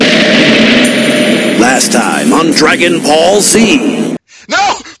on Dragon Ball Z.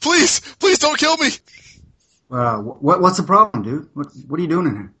 No! Please don't kill me! What's the problem, dude? What are you doing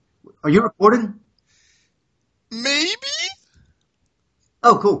in here? Are you recording? Maybe?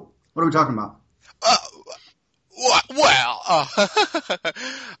 Oh, cool. What are we talking about?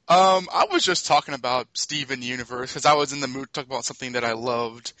 I was just talking about Steven Universe because I was in the mood to talk about something that I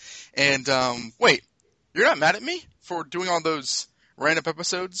loved. And, wait, you're not mad at me for doing all those random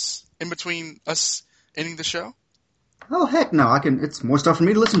episodes in between us ending the show? Oh, heck no. It's more stuff for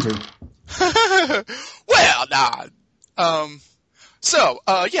me to listen to. Well, nah. I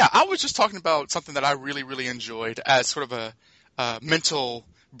was just talking about something that I really, really enjoyed as sort of a mental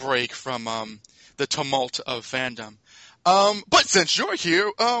break from the tumult of fandom. But since you're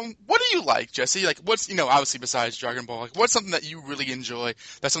here, what do you like, Jesse? Like, what's, obviously besides Dragon Ball, like, what's something that you really enjoy,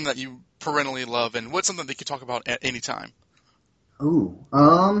 that's something that you perennially love, and what's something that you can talk about at any time? Ooh,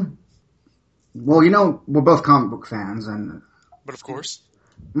 well, we're both comic book fans, But of course.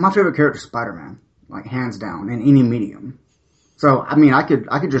 My favorite character is Spider-Man, like, hands down, in any medium. So, I mean, I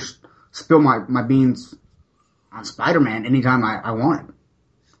could just spill my beans on Spider-Man anytime I wanted.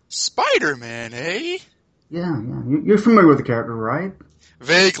 Spider-Man, eh? Yeah. You're familiar with the character, right?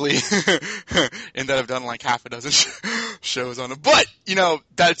 Vaguely. And that I've done like half a dozen shows on him. But,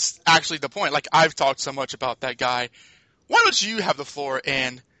 that's actually the point. Like, I've talked so much about that guy. Why don't you have the floor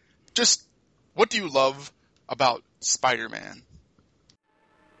and just, what do you love about Spider-Man?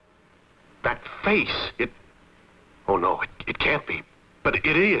 That face, oh no, it can't be, but it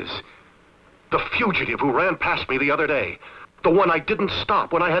is. The fugitive who ran past me the other day. The one I didn't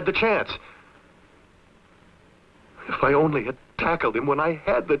stop when I had the chance. If I only had tackled him when I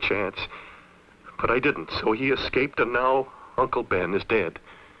had the chance. But I didn't, so he escaped, and now Uncle Ben is dead.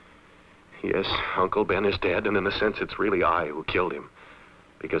 Yes, Uncle Ben is dead, and in a sense it's really I who killed him.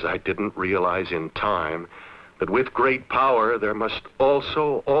 Because I didn't realize in time that with great power there must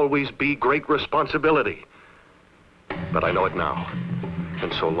also always be great responsibility. But I know it now.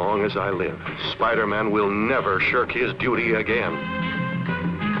 And so long as I live, Spider-Man will never shirk his duty again.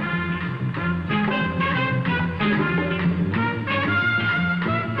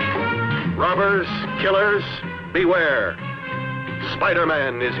 Robbers, killers, beware.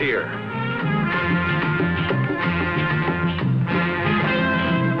 Spider-Man is here.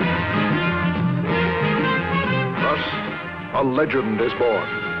 Thus, a legend is born.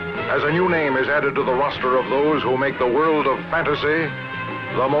 As a new name is added to the roster of those who make the world of fantasy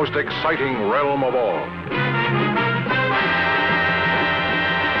the most exciting realm of all.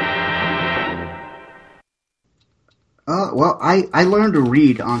 Well, I learned to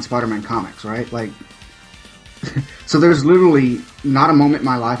read on Spider-Man comics, right? Like, so there's literally not a moment in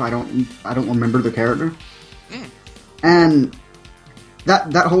my life I don't remember the character, and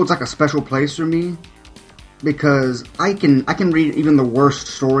that holds like a special place for me because I can read even the worst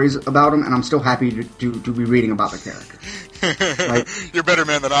stories about him, and I'm still happy to be reading about the character. Like, you're a better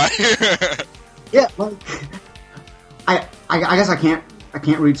man than I. Yeah, like I guess I can't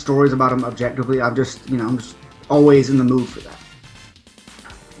read stories about him objectively. I'm just always in the mood for that.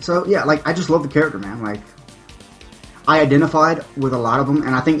 So yeah, like I just love the character, man. Like I identified with a lot of them,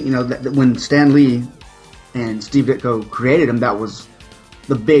 and I think that when Stan Lee and Steve Ditko created him, that was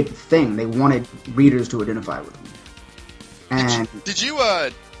the big thing. They wanted readers to identify with him. And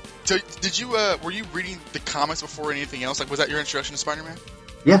were you reading the comics before anything else? Like, was that your introduction to Spider-Man?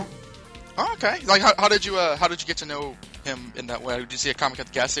 Yeah. Oh, okay. Like, how did you get to know him in that way? Did you see a comic at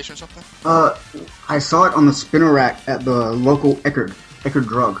the gas station or something? I saw it on the spinner rack at the local Eckerd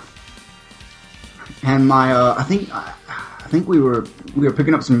Drug, and I think we were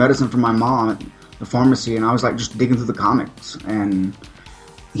picking up some medicine for my mom at the pharmacy, and I was like just digging through the comics, and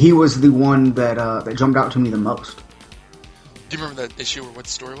he was the one that jumped out to me the most. Do you remember that issue or what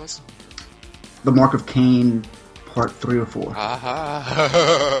the story was? The Mark of Cain, part 3 or 4.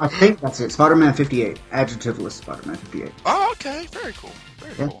 I think that's it. Spider-Man 58. Adjectiveless Spider-Man 58. Oh, okay. Very cool.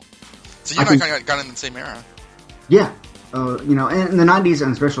 Very cool. So you and I kind of got in the same era. Yeah. And in the 90s,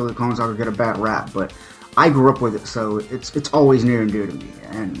 and especially the Clone Saga, get a bad rap, but I grew up with it, so it's always near and dear to me.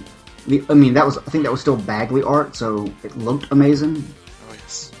 And I think that was still Bagley art, so it looked amazing. Oh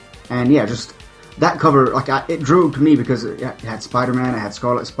yes. And yeah, just that cover, it drew to me because it had Spider-Man, it had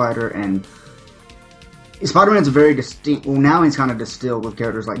Scarlet Spider, and Spider-Man's a very distinct. Well, now he's kind of distilled with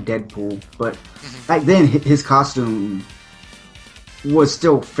characters like Deadpool, but back then his costume was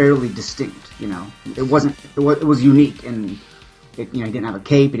still fairly distinct. It wasn't. It was unique, and he didn't have a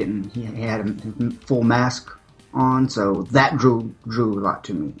cape. He had a full mask on, so that drew a lot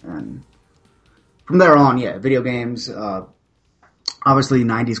to me. And from there on, yeah, video games, obviously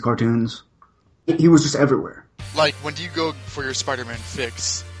 '90s cartoons. He was just everywhere. like, when you go for your Spider-Man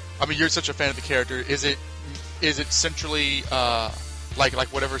fix, I mean, you're such a fan of the character. Is it centrally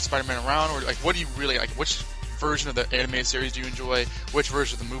like whatever Spider-Man around, or like what do you really like? Which version of the animated series do you enjoy? Which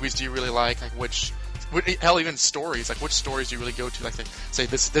version of the movies do you really like? Like hell, even stories. Like which stories do you really go to? Like to say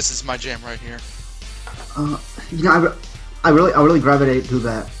this is my jam right here. I really gravitate to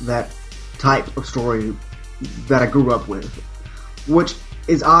that type of story that I grew up with, which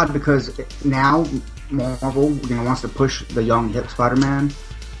is odd because now Marvel wants to push the young hip Spider-Man.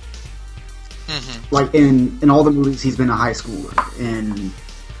 Mm-hmm. Like in all the movies, he's been a high schooler.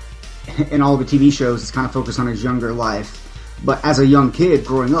 In all the TV shows, it's kind of focused on his younger life. But as a young kid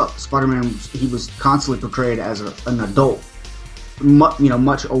growing up, Spider-Man, he was constantly portrayed as an adult,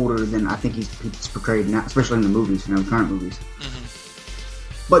 much older than I think he's portrayed now, especially in the movies, the current movies. Mm-hmm.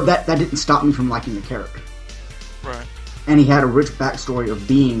 But that didn't stop me from liking the character. Right. And he had a rich backstory of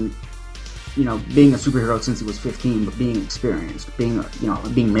being a superhero since he was 15, but being experienced,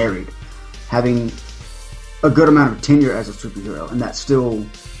 being married, having a good amount of tenure as a superhero, and that's still,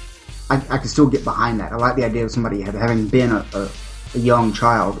 I can still get behind that. I like the idea of somebody having been a young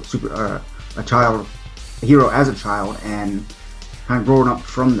child, a hero as a child, and kind of growing up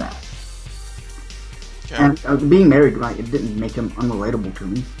from that. Okay. And being married, it didn't make him unrelatable to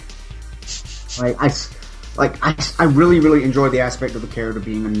me. I really, really enjoy the aspect of the character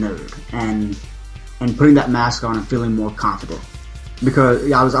being a nerd and putting that mask on and feeling more confident.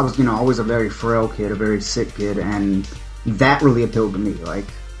 Because I was always a very frail kid, a very sick kid, and that really appealed to me.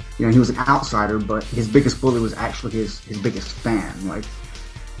 He was an outsider, but his biggest bully was actually his biggest fan.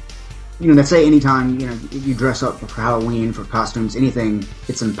 They say anytime you dress up for Halloween, for costumes, anything,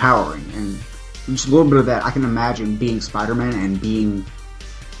 it's empowering. And just a little bit of that, I can imagine being Spider-Man and being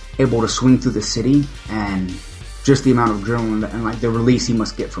able to swing through the city, and just the amount of adrenaline and the release he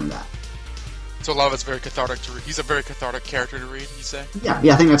must get from that. So a lot of it's very cathartic to read. He's a very cathartic character to read, you say? Yeah,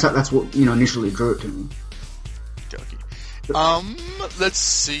 I think that's what initially drew it to me. Okay. Let's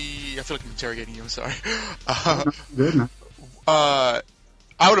see. I feel like I'm interrogating you. I'm sorry. Good, man. I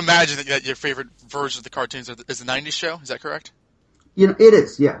would imagine that your favorite version of the cartoons is the '90s show. Is that correct? It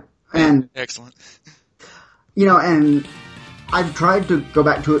is. Yeah, and excellent. And I've tried to go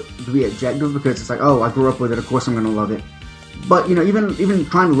back to it to be objective because it's I grew up with it. Of course, I'm going to love it. But even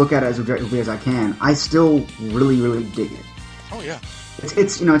trying to look at it as objectively as I can, I still really, really dig it. Oh yeah.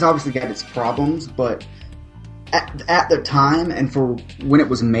 It's obviously got its problems, but at the time and for when it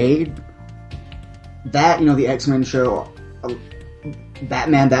was made, that the X-Men show,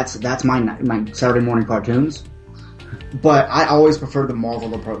 Batman, that's my Saturday morning cartoons. But I always prefer the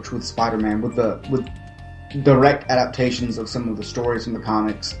Marvel approach with Spider-Man, with direct adaptations of some of the stories from the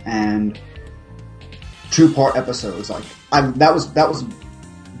comics and 2-part episodes.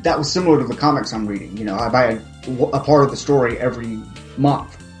 That was similar to the comics I'm reading. I buy a part of the story every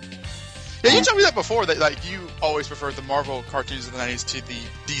month. Yeah, you told me that before, that you always preferred the Marvel cartoons of the 90s to the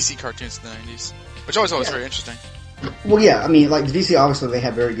DC cartoons of the 90s, which I always thought was very interesting. Well, yeah, the DC, obviously, they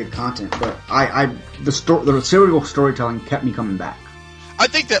have very good content, but the serial storytelling kept me coming back. I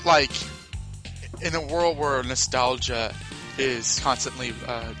think that, in a world where nostalgia is constantly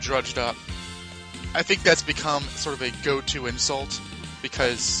drudged up, I think that's become sort of a go-to insult,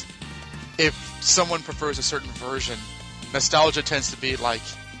 because if someone prefers a certain version, nostalgia tends to be the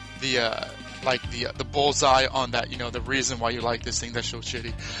bullseye on that, the reason why you like this thing that's so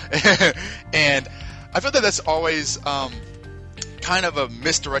shitty. And I feel that that's always kind of a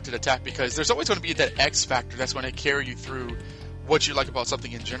misdirected attack, because there's always going to be that X factor that's going to carry you through what you like about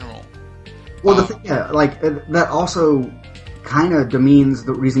something in general. Well, that also kind of demeans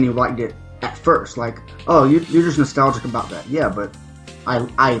the reason you liked it at first. You're just nostalgic about that. Yeah, but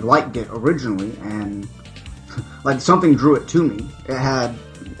I liked it originally, and something drew it to me. It had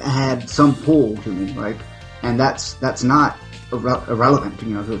some pull to me, and that's not irrelevant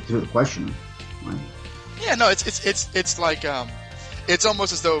to the question. Yeah, no, it's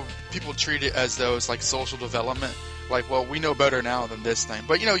almost as though people treat it as though it's social development. Well, we know better now than this thing.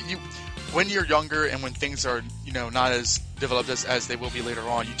 But when you're younger and when things are not as developed as they will be later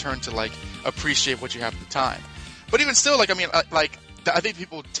on, you turn to appreciate what you have at the time. But even still, I think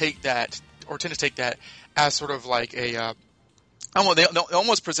people take that, or tend to take that, as sort of they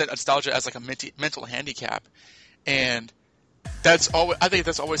almost present nostalgia as a mental handicap, and I think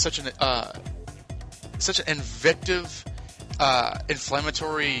that's always such an invective,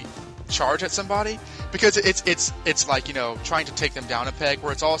 inflammatory charge at somebody, because it's trying to take them down a peg,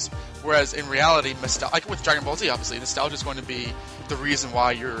 whereas in reality, with Dragon Ball Z, obviously nostalgia is going to be the reason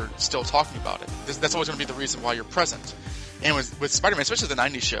why you're still talking about it. That's always going to be the reason why you're present. And with Spider-Man, especially the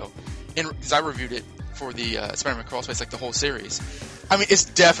 '90s show, as I reviewed it, for the Spider-Man crawl space, like the whole series. I mean, it's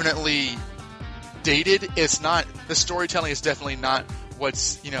definitely dated. It's not, the storytelling is definitely not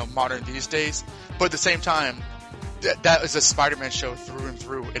what's, modern these days. But at the same time, that is a Spider-Man show through and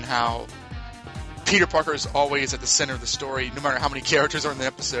through, and how Peter Parker is always at the center of the story, no matter how many characters are in the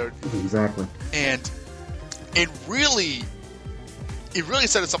episode. Exactly. And it really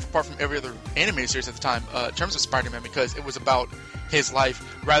set itself apart from every other animated series at the time, in terms of Spider-Man, because it was about his life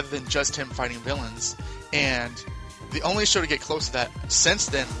rather than just him fighting villains. And the only show to get close to that since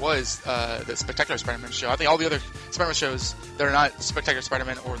then was the Spectacular Spider-Man show. I think all the other Spider-Man shows that are not Spectacular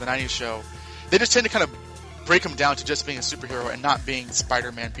Spider-Man or the 90s show, they just tend to kind of break him down to just being a superhero and not being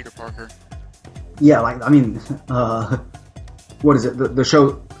Spider-Man Peter Parker. Yeah, what is it? The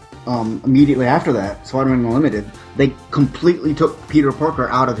show immediately after that, Spider-Man Unlimited, they completely took Peter Parker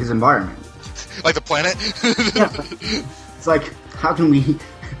out of his environment. Like the planet? Yeah. It's like, how can we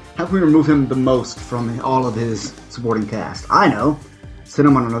remove him the most from all of his supporting cast? I know. Send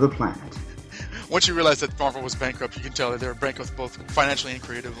him on another planet. Once you realize that Marvel was bankrupt, you can tell that they were bankrupt both financially and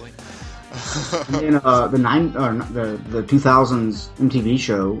creatively. In the 2000s MTV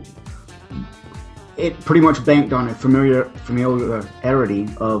show, it pretty much banked on a familiarity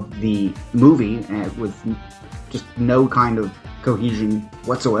of the movie with just no kind of cohesion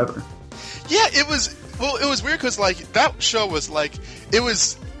whatsoever. Yeah, it was weird because that show was it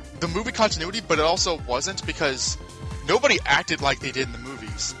was the movie continuity, but it also wasn't, because nobody acted like they did in the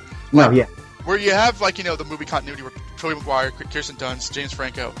movies. Where you have the movie continuity where Tobey Maguire, Kirsten Dunst, James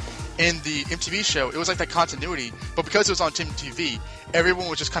Franco. In the MTV show, it was like that continuity, but because it was on MTV, everyone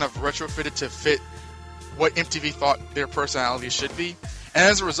was just kind of retrofitted to fit what MTV thought their personality should be. And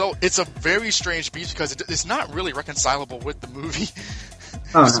as a result, it's a very strange beast because it's not really reconcilable with the movie.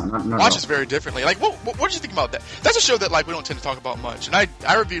 No. Watches very differently. What did you think about that? That's a show that we don't tend to talk about much, and I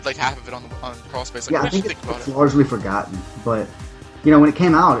reviewed half of it on Crawlspace. I what did think you think about it's it? largely forgotten, but when it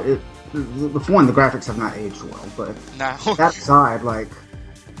came out, the graphics have not aged well. But No. that aside,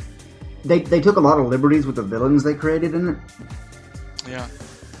 they took a lot of liberties with the villains they created in it. Yeah.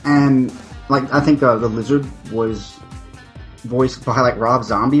 And I think the Lizard was voiced by Rob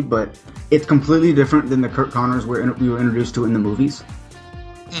Zombie, but it's completely different than the Kurt Connors we were introduced to in the movies.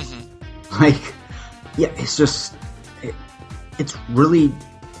 Mm-hmm. It's just it's really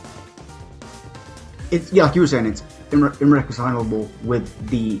like you were saying, it's irreconcilable with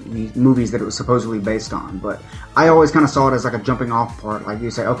the movies that it was supposedly based on. But I always kind of saw it as a jumping off part.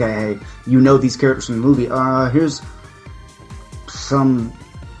 You say, okay, hey, these characters from the movie. Here's some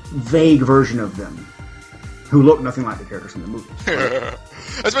vague version of them who look nothing like the characters in the movie.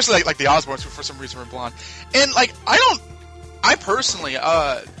 Especially the Osborns, who for some reason were blonde. And I don't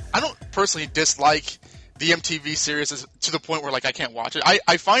personally dislike the MTV series to the point where I can't watch it.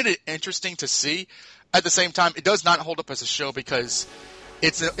 I find it interesting to see. At the same time, it does not hold up as a show because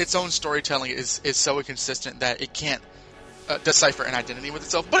its own storytelling is so inconsistent that it can't decipher an identity with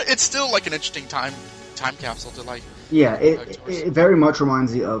itself. But it's still an interesting time capsule to Yeah, it very much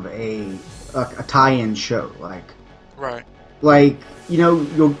reminds you of a tie-in show. Right.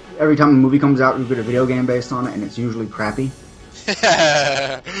 You'll every time a movie comes out, you'll get a video game based on it, and it's usually crappy.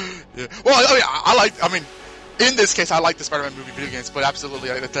 Yeah. Well, in this case, I like the Spider-Man movie video games, but absolutely,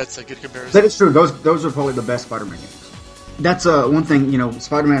 that's a good comparison. That is true. Those are probably the best Spider-Man games. That's one thing.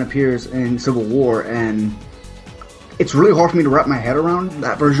 Spider-Man appears in Civil War, and it's really hard for me to wrap my head around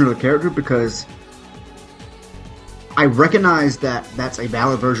that version of the character because I recognize that that's a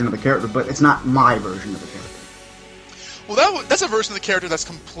valid version of the character, but it's not my version of the character. Well, that's a version of the character that's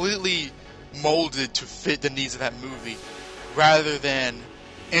completely molded to fit the needs of that movie, rather than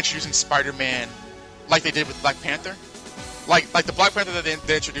introducing Spider-Man like they did with Black Panther. Like the Black Panther that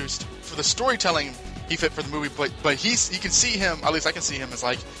they introduced, for the storytelling, he fit for the movie, but you can see him, at least I can see him, as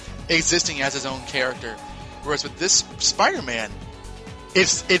existing as his own character. Whereas with this Spider-Man,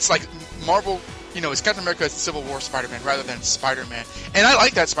 it's like Marvel, it's Captain America Civil War Spider-Man rather than Spider-Man. And I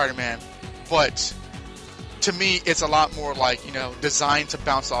like that Spider-Man, but to me, it's a lot more designed to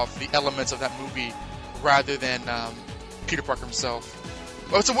bounce off the elements of that movie rather than Peter Parker himself.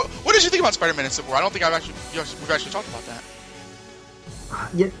 So what did you think about Spider-Man in Civil War? I don't think we've actually talked about that.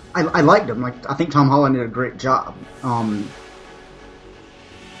 Yeah, I liked him. I think Tom Holland did a great job.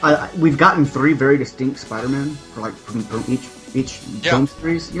 We've gotten 3 very distinct Spider-Man from each film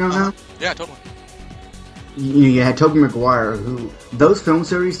series. Now. Yeah, totally. You had Tobey Maguire, who those film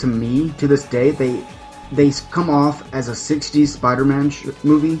series to me to this day they come off as a 60s Spider-Man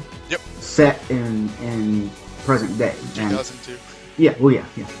movie. Yep. Set in present day. 2002. Yeah,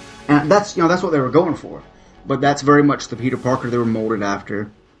 and that's what they were going for. But that's very much the Peter Parker they were molded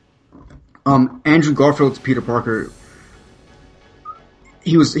after. Andrew Garfield's Peter Parker,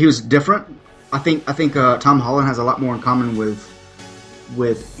 he was different. I think Tom Holland has a lot more in common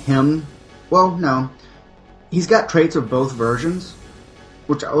with him. Well, no, he's got traits of both versions,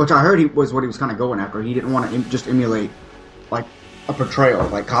 which I heard was what he was kind of going after. He didn't want to just emulate like a portrayal,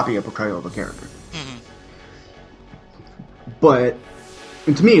 like copy a portrayal of a character. Mm-hmm. But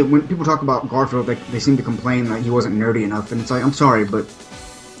and to me, when people talk about Garfield, they seem to complain that he wasn't nerdy enough, and it's like, I'm sorry, but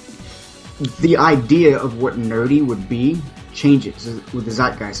the idea of what nerdy would be changes with the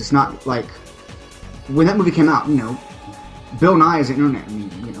zeitgeist. It's not like when that movie came out, Bill Nye is an internet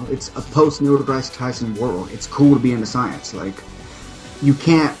meme. It's a post-Neil deGrasse Tyson world. It's cool to be into science. Like, you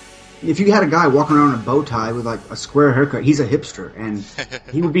can't. If you had a guy walking around in a bow tie with like a square haircut, he's a hipster, and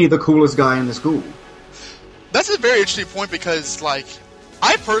he would be the coolest guy in the school. That's a very interesting point because, like,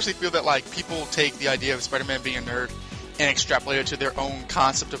 I personally feel that like people take the idea of Spider-Man being a nerd and extrapolate it to their own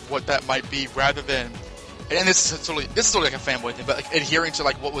concept of what that might be, rather than, and this is totally like a fanboy thing, but like adhering to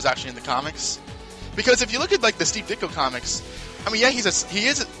like what was actually in the comics. Because if you look at like the Steve Ditko comics, I mean, yeah, he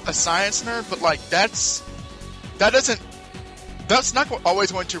is a science nerd, but like that's not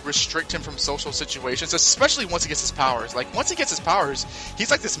always going to restrict him from social situations, especially once he gets his powers. Like, once he gets his powers,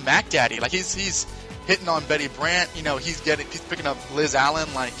 he's like this Mac Daddy. Like, he's hitting on Betty Brant. He's picking up Liz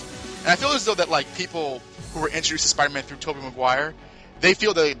Allen. Like, and I feel as though that like people who were introduced to Spider-Man through Tobey Maguire, they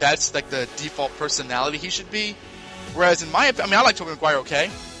feel that that's like the default personality he should be. Whereas in my opinion, I like Tobey Maguire, okay,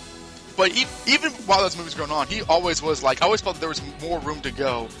 but even while those movies were going on, he always was like, I always felt that there was more room to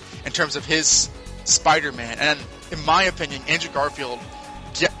go in terms of his Spider-Man. And in my opinion, Andrew Garfield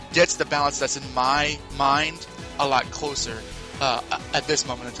gets the balance that's in my mind a lot closer at this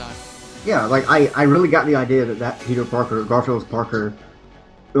moment in time. Yeah, like I really got the idea that Peter Parker, Garfield's Parker,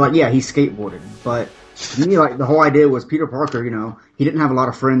 like, yeah, he skateboarded, but to me, like, the whole idea was Peter Parker, he didn't have a lot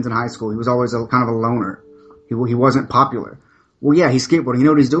of friends in high school. He was always kind of a loner. He wasn't popular. Well, yeah, he's skateboarding. You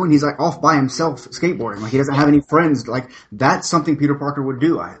know what he's doing? He's like off by himself skateboarding. Like, he doesn't have any friends. Like, that's something Peter Parker would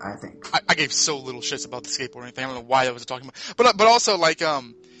do, I think. I gave so little shits about the skateboarding thing. I don't know why I was talking about. But also, like,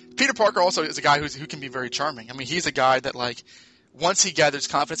 Peter Parker also is a guy who can be very charming. I mean, he's a guy that, like, once he gathers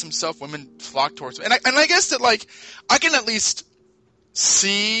confidence in himself, women flock towards him. And I guess that, like, I can at least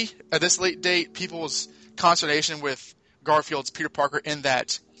see at this late date people's consternation with Garfield's Peter Parker in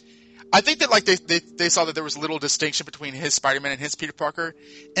that I think that, like, they saw that there was little distinction between his Spider-Man and his Peter Parker,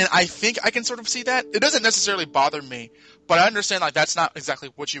 and I think I can sort of see that. It doesn't necessarily bother me, but I understand, like, that's not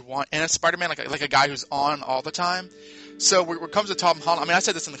exactly what you want in a Spider-Man, like a guy who's on all the time. So when it comes to Tom Holland, I mean, I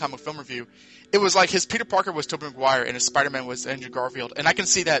said this in the comic film review, it was like his Peter Parker was Tobey Maguire and his Spider-Man was Andrew Garfield, and I can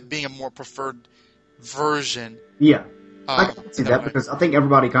see that being a more preferred version. Yeah, I can see that because I think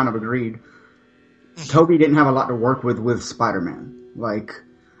everybody kind of agreed. Tobey didn't have a lot to work with Spider-Man, like.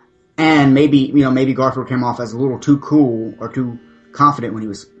 And maybe Garfield came off as a little too cool or too confident when he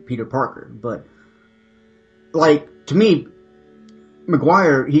was Peter Parker. But, like, to me,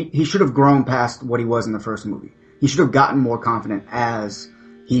 Maguire, he should have grown past what he was in the first movie. He should have gotten more confident as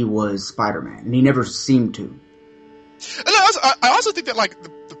he was Spider-Man. And he never seemed to. And I also think that, like,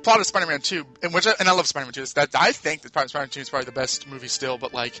 the plot of Spider-Man 2, and I love Spider-Man 2, that I think that Spider-Man 2 is probably the best movie still,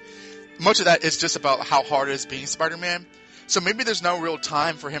 but, like, much of that is just about how hard it is being Spider-Man. So maybe there's no real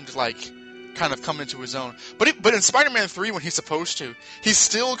time for him to, like, kind of come into his own. But in Spider-Man 3, when he's supposed to, he's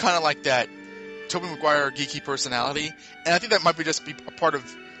still kind of like that Tobey Maguire geeky personality. And I think that might be just be a part of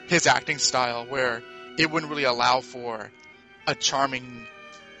his acting style, where it wouldn't really allow for a charming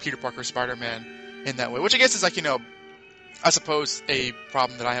Peter Parker Spider-Man in that way. Which I guess is, like, I suppose a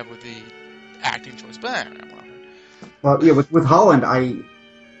problem that I have with the acting choice. But whatever. Well, yeah, with Holland,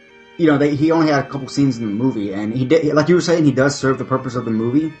 he only had a couple scenes in the movie, and he did, like you were saying, he does serve the purpose of the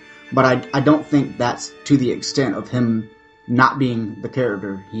movie, but I don't think that's to the extent of him not being the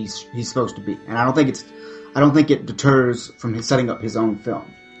character he's supposed to be, and I don't think it deters from his setting up his own film.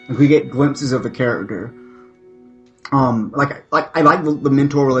 Like, we get glimpses of the character, I like the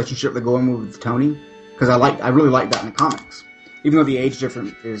mentor relationship they're going with Tony, because I really like that in the comics, even though the age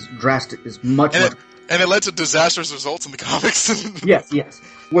difference is drastic, is much. And it led to disastrous results in the comics. Yes.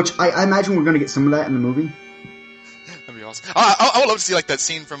 Which I imagine we're going to get some of that in the movie. That'd be awesome. I would love to see, like, that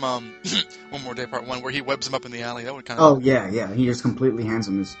scene from One More Day Part 1 where he webs him up in the alley. That would kind of... Oh, yeah. He just completely hands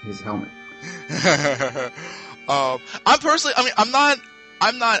him his helmet. I'm personally... I mean,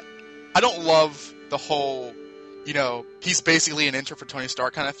 I don't love the whole, he's basically an intern for Tony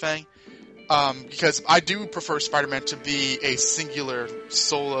Stark kind of thing. Because I do prefer Spider-Man to be a singular,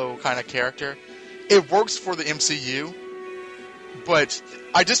 solo kind of character. It works for the MCU, but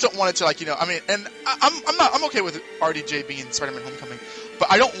I just don't want it to, like, and I'm okay with RDJ being Spider-Man Homecoming,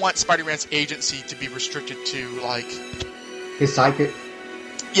 but I don't want Spider-Man's agency to be restricted to like His sidekick.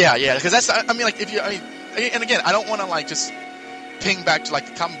 Yeah, because that's, I mean, like, and again, I don't want to, like, just ping back to, like,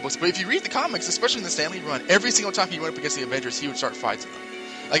 the comic books, but if you read the comics, especially in the Stan Lee run, every single time he went up against the Avengers, he would start fights with them.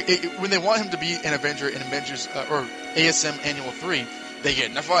 Like, when they want him to be an Avenger in Avengers, or ASM Annual 3, they get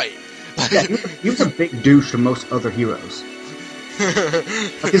in a fight. Yeah, he was a big douche to most other heroes.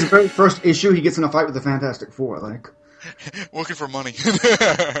 Like, his very first issue, he gets in a fight with the Fantastic Four, like. Working for money.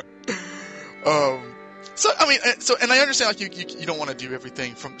 So I mean, and I understand like you don't want to do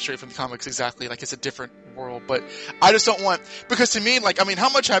everything straight from the comics exactly, like it's a different world, but I just don't want, because to me, like, I mean, how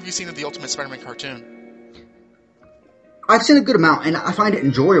much have you seen of the Ultimate Spider-Man cartoon? I've seen a good amount, and I find it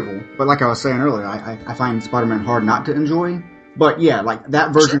enjoyable, but like I was saying earlier, I find Spider-Man hard not to enjoy. But yeah, like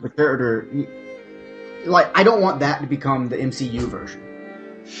that version of the character, like I don't want that to become the MCU version.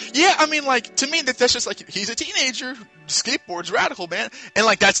 Yeah, I mean, like, to me, that's just like, he's a teenager, skateboards, radical, man. And,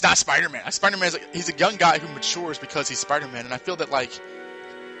 like, that's not Spider-Man. Spider-Man's, like, he's a young guy who matures because he's Spider-Man. And I feel that, like,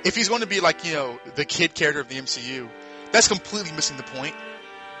 if he's going to be, like, you know, the kid character of the MCU, that's completely missing the point.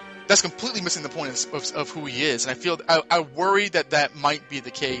 That's completely missing the point of who he is. And I feel, I worry that might be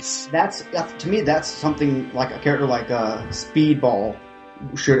the case. To me, that's something like a character like Speedball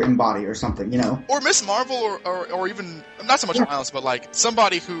should embody or something, you know? Or Miss Marvel, or even, not so much Miles, but like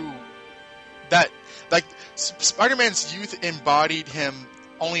somebody who, that, like, Spider-Man's youth embodied him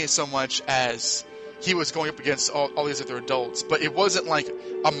only so much as he was going up against all these other adults, but it wasn't like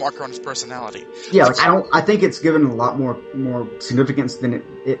a marker on his personality. Yeah, like, I think it's given a lot more significance than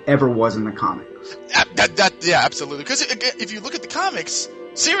it ever was in the comics. Yeah, absolutely. Because if you look at the comics,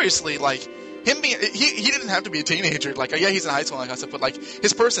 seriously, like, him being, he didn't have to be a teenager. Like, yeah, he's in high school, like I said, but like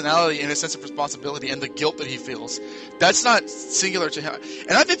his personality and his sense of responsibility and the guilt that he feels, that's not singular to him.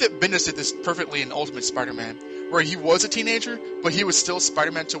 And I think that Bendis did this perfectly in Ultimate Spider-Man, where he was a teenager, but he was still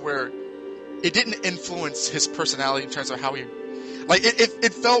Spider-Man to where it didn't influence his personality in terms of how he, like,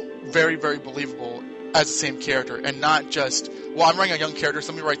 it felt very, very believable as the same character, and not just, well, I'm writing a young character,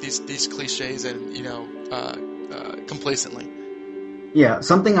 so let me write these cliches and, you know, complacently. Yeah,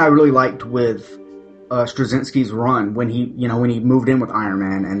 something I really liked with Straczynski's run when he moved in with Iron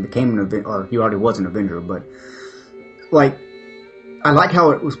Man and became an Avenger, or he already was an Avenger, but like, I like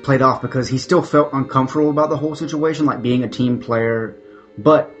how it was played off because he still felt uncomfortable about the whole situation, like being a team player,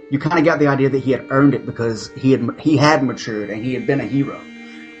 but you kind of got the idea that he had earned it because he had matured and he had been a hero.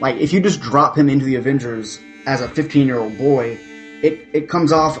 Like, if you just drop him into the Avengers as a 15-year-old boy, it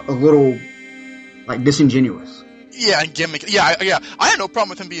comes off a little like disingenuous. Yeah, and gimmick. Yeah. I had no problem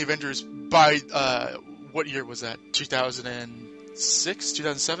with him being Avengers by, what year was that? 2006?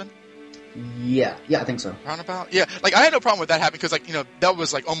 2007? Yeah, I think so. Roundabout? Yeah, like, I had no problem with that happening because, like, you know, that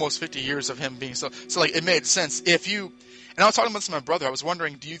was, like, almost 50 years of him being so, like, it made sense. And I was talking about this with my brother, I was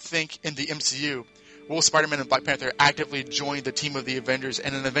wondering, do you think in the MCU, will Spider-Man and Black Panther actively join the team of the Avengers,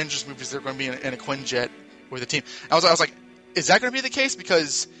 and in Avengers movies, they're going to be in a Quinjet with a team? I was like, is that going to be the case?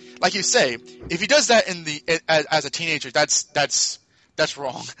 Because, like you say, if he does that as a teenager, that's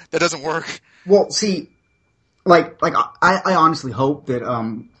wrong. That doesn't work. Well, see, like I honestly hope that,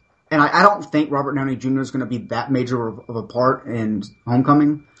 and I don't think Robert Downey Jr. is going to be that major of a part in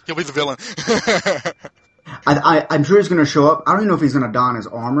Homecoming. He'll be the villain. I'm sure he's going to show up. I don't even know if he's going to don his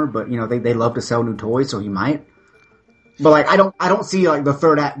armor, but you know they love to sell new toys, so he might. But like I don't see like the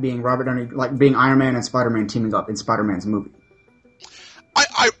third act being Robert Downey, like being Iron Man and Spider-Man teaming up in Spider-Man's movie.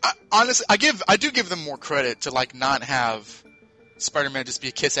 I honestly, I do give them more credit to, like, not have Spider-Man just be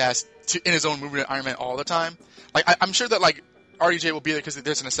a kiss-ass in his own movie to Iron Man all the time. Like, I'm sure that, like, RDJ will be there because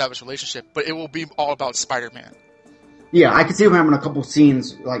there's an established relationship, but it will be all about Spider-Man. Yeah, I could see him having a couple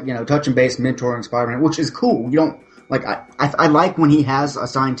scenes, like, you know, touching base, mentoring Spider-Man, which is cool. You don't, like, I like when he has a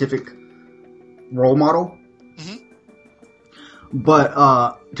scientific role model. Mm-hmm. But,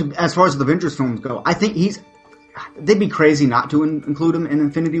 as far as the Avengers films go, I think they'd be crazy not to include him in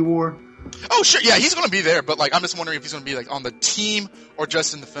Infinity War. Oh, sure, yeah, he's going to be there, but, like, I'm just wondering if he's going to be, like, on the team or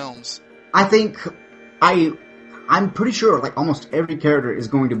just in the films. I think, I'm pretty sure, like, almost every character is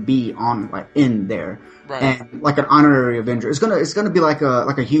going to be in there. Right. And, like, an honorary Avenger. It's gonna be like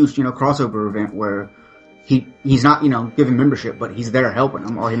a huge, you know, crossover event where he's not, you know, giving membership, but he's there helping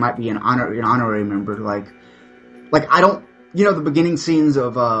them, or he might be an honorary member, like, I don't, you know, the beginning scenes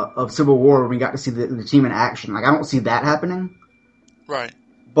of Civil War when we got to see the team in action. Like, I don't see that happening. Right.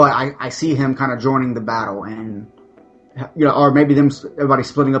 But I see him kind of joining the battle, and you know, or maybe everybody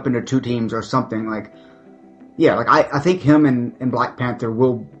splitting up into two teams or something. Like, yeah, like I think him and Black Panther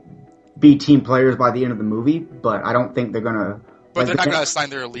will be team players by the end of the movie, but I don't think they're gonna But like, they're not going to assign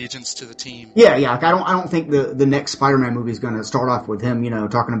their allegiance to the team. Yeah. Like, I don't think the next Spider-Man movie is going to start off with him,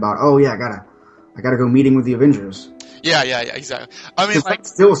 talking about, oh yeah, I gotta go meeting with the Avengers. Yeah, exactly. I mean, like,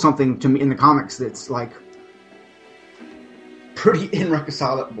 that's still something to me in the comics that's like pretty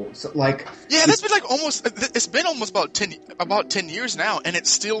irreconcilable. So, like, yeah, that's been like almost. It's been almost about 10 years now, and it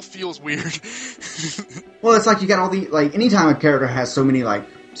still feels weird. Well, it's like you got all the like. Anytime a character has so many like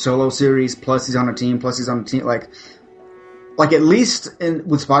solo series, plus he's on a team, like at least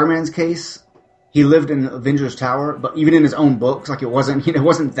with Spider-Man's case, he lived in Avengers Tower, but even in his own books, like it wasn't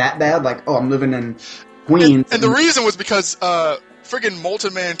that bad. Like, oh, I'm living in Queens, and the reason was because friggin'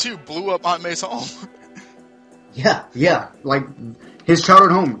 Molten Man 2 blew up Aunt May's home. Yeah, like his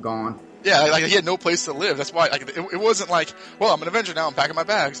childhood home gone. Yeah, like he had no place to live. That's why like it wasn't like, well, I'm an Avenger now, I'm packing my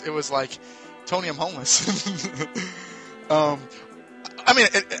bags. It was like, Tony, I'm homeless. I mean,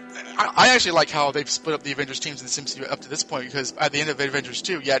 I actually like how they've split up the Avengers teams in the MCU up to this point, because at the end of Avengers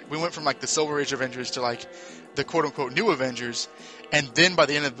 2, we went from like the Silver Age Avengers to like the quote-unquote new Avengers, and then by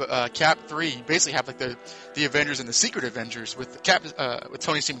the end of Cap 3, you basically have like the Avengers and the Secret Avengers with with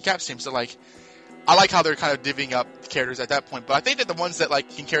Tony's team and Cap's team. So like, I like how they're kind of divvying up the characters at that point, but I think that the ones that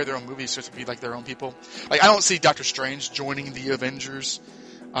like can carry their own movies just to be like their own people. Like, I don't see Doctor Strange joining the Avengers,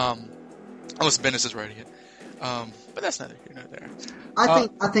 unless Bendis is writing it. But that's neither here nor there.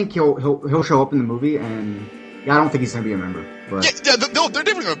 I think he'll show up in the movie, and I don't think he's going to be a member. But yeah, they're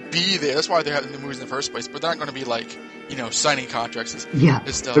definitely going to be there. That's why they're having the movies in the first place. But they're not going to be like, signing contracts. And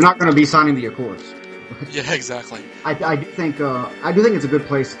stuff. They're not going to be signing the Accords. Yeah, exactly. I do think it's a good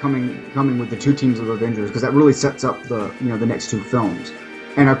place coming with the two teams of Avengers, because that really sets up the next two films,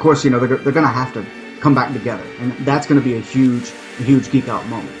 and of course they're going to have to come back together, and that's going to be a huge geek out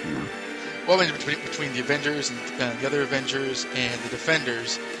moment. Well, I mean, between the Avengers and the other Avengers and the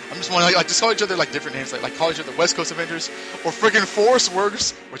Defenders, I'm just wondering, like just call each other like different names, like call each other West Coast Avengers or friggin' Force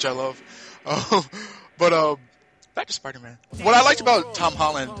Works, which I love. But back to Spider-Man. What I liked about Tom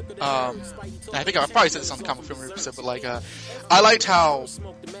Holland, and I think I probably said this on the comic film episode, but like, I liked how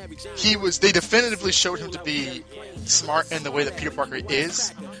they definitively showed him to be smart in the way that Peter Parker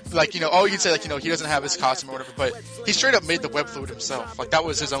is. Like, you could say like, he doesn't have his costume or whatever, but he straight up made the web fluid himself. Like, that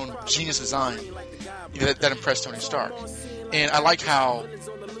was his own genius design, that impressed Tony Stark. And I like how,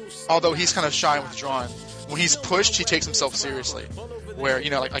 although he's kind of shy and withdrawn, when he's pushed, he takes himself seriously. Where,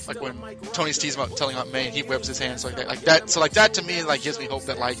 like when Tony's teasing about telling Aunt May, and he webs his hands like that. So like that to me, like, gives me hope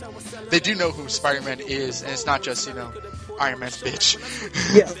that like they do know who Spider-Man is, and it's not just Iron Man's bitch.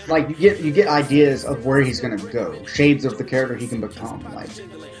 Yeah, like you get ideas of where he's gonna go, shades of the character he can become, like.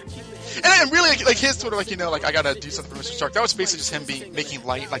 And really, like his sort of like I gotta do something for Mr. Stark. That was basically just him making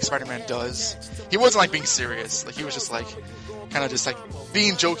light, like Spider-Man does. He wasn't like being serious. Like, he was just like kind of just like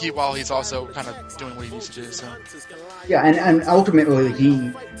being jokey while he's also kind of doing what he needs to do. So yeah, and ultimately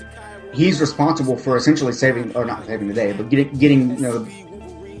he's responsible for essentially not saving the day, but getting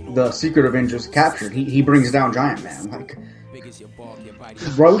the Secret Avengers captured. He brings down Giant Man. Like,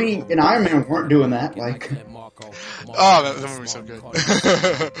 Rhodey and Iron Man weren't doing that. Like, oh, that movie's so good.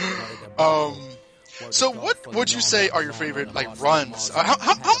 So what would you say are your favorite like runs?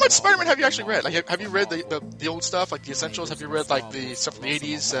 How much Spider-Man have you actually read? Like, have you read the old stuff, like the Essentials? Have you read like the stuff from the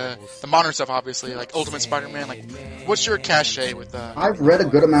 80s, the modern stuff, obviously, like Ultimate Spider-Man? Like, what's your cachet with? I've read a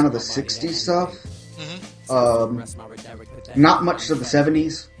good amount of the 60s stuff. Mm-hmm. Not much of the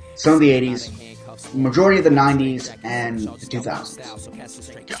 70s, some of the 80s, majority of the 90s, and the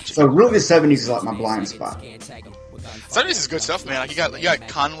 2000s. Gotcha. So really, the 70s is like my blind spot. 70s is good stuff, man. Like, you got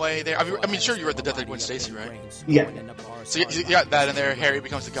Conway there. I mean, sure, you read The Death of Gwen Stacy, right? Yeah. So you got that in there. Harry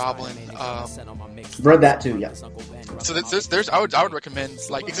becomes the Goblin. Read that too, yeah. So there's I would recommend,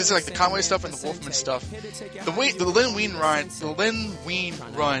 like, it's like the Conway stuff and the Wolfman stuff. The Lin Wein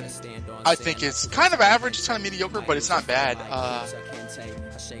run, I think is kind of average. It's kind of mediocre, but it's not bad.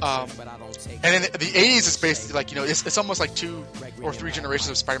 And in the 80s, it's basically like, it's almost like 2 or 3 generations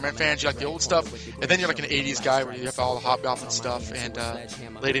of Spider-Man fans. You like the old stuff, and then you're like an 80s guy where you have all the Hobgoblin stuff, and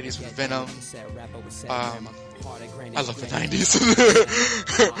late 80s with Venom. I love the 90s.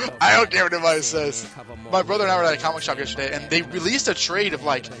 I don't care what anybody says. My brother and I were at a comic shop yesterday, and they released a trade of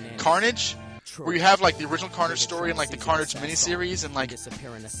like Carnage, where you have like the original Carnage story and like the Carnage miniseries, and like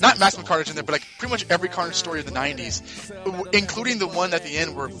not Maximum Carnage in there, but like pretty much every Carnage story of the 90s, including the one at the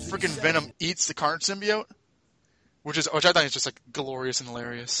end where freaking Venom eats the Carnage symbiote, which I think is just like glorious and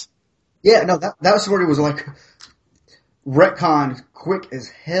hilarious. Yeah, no, that story was like retconned quick as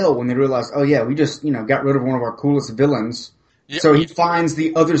hell when they realized, oh yeah, we just got rid of one of our coolest villains. Yep. So he finds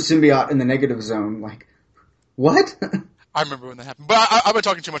the other symbiote in the negative zone. Like, what? I remember when that happened, but I've been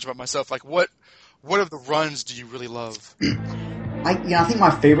talking too much about myself. Like, what of the runs do you really love? I think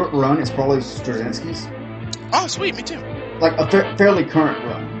my favorite run is probably Straczynski's. Oh, sweet, me too. Like a fairly current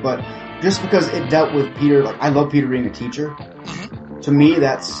run, but just because it dealt with Peter, like I love Peter being a teacher. Mm-hmm. To me,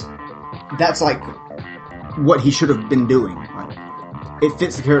 that's like what he should have been doing. Like, it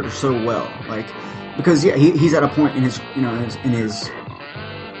fits the character so well. Like, because yeah, he's at a point in his in his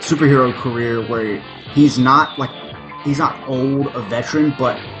superhero career where he's not old, a veteran,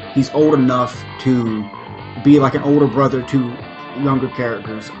 but he's old enough to be like an older brother to younger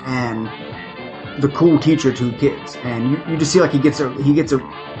characters and the cool teacher to kids. And you just see like he gets a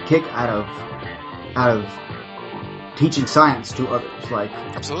kick out of teaching science to others. Like,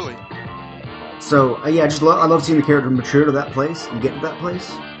 absolutely. So yeah, I love seeing the character mature to that place and get to that place.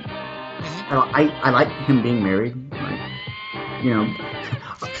 Mm-hmm. I like him being married. Like,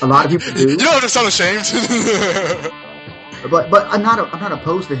 a lot of people do. You don't have to sound ashamed. But I'm not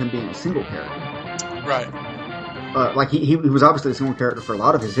opposed to him being a single character. Right. Like he was obviously a single character for a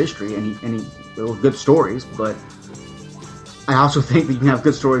lot of his history, and he there were good stories. But I also think that you can have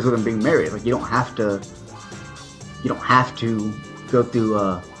good stories with him being married. Like you don't have to go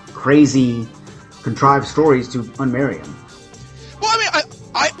through crazy, contrived stories to unmarry him. Well, I mean,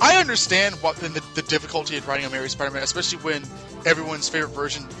 I understand the difficulty of writing a married Spider-Man, especially when everyone's favorite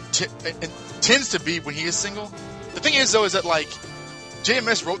version tends to be when he is single. The thing is, though, is that like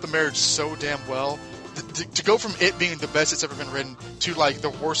JMS wrote the marriage so damn well. To go from it being the best it's ever been written to like the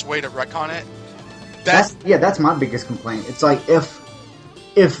worst way to retcon it. That's my biggest complaint. It's like if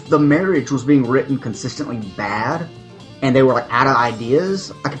the marriage was being written consistently bad and they were like out of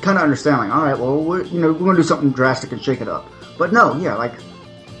ideas, I could kind of understand. Like, all right, well, we're gonna do something drastic and shake it up. But no, yeah, like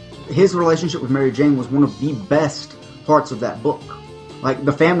his relationship with Mary Jane was one of the best parts of that book. Like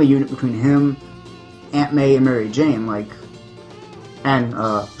the family unit between him, Aunt May, and Mary Jane, like, and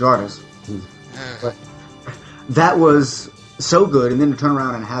Jarvis. But that was so good, and then to turn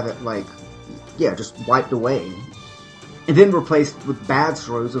around and have it like, yeah, just wiped away, and then replaced with bad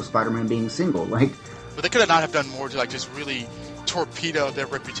stories of Spider-Man being single. Like, but they could not have done more to like just really torpedo their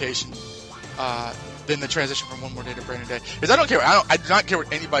reputation than the transition from One More Day to Brand New Day. Because I do not care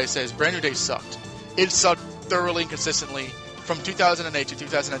what anybody says. Brand New Day sucked. It sucked thoroughly and consistently from 2008 to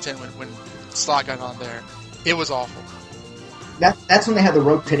 2010 when Slott got on there. It was awful. That's when they had the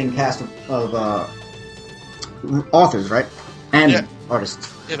rotating cast of authors, right? And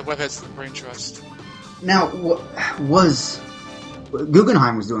artists. Yeah, the Webheads Brain Trust. Now,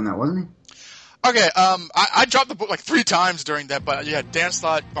 Guggenheim was doing that, wasn't he? Okay, I dropped the book like 3 times during that, but you had Dan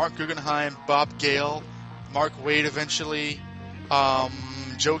Slott, Mark Guggenheim, Bob Gale, Mark Waid eventually,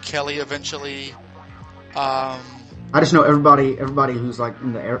 Joe Kelly eventually. I just know everybody who's like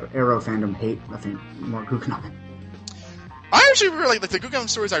in the Arrow fandom hate, I think, Mark Guggenheim. I actually really like the Guggenheim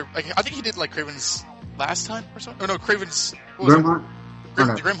stories. I think he did like Craven's Last Time or something. Oh no, Craven's Grim Hunt.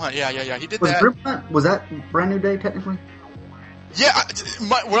 Grim Hunt. Yeah. He did that. Grim Hunt, was that Brand New Day technically? Yeah, from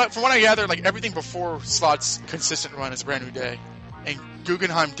what I gather, like everything before Slott's consistent run is Brand New Day, and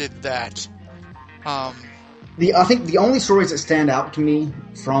Guggenheim did that. I think the only stories that stand out to me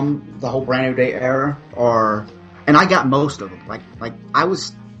from the whole Brand New Day era are, and I got most of them. Like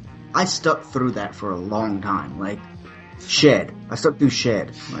I stuck through that for a long time. Like Shed, I stuck through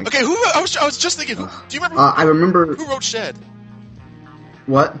Shed. Like, okay, I was just thinking. Do you remember? I remember who wrote Shed.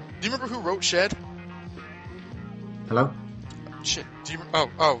 What? Do you remember who wrote Shed? Hello? Shit. Do you?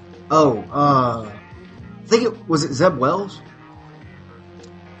 I think was it Zeb Wells?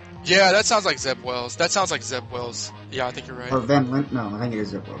 Yeah, that sounds like Zeb Wells. Yeah, I think you're right. Or Van Lint? No, I think it is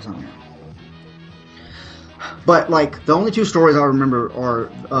Zeb Wells. I don't know. But like the only 2 stories I remember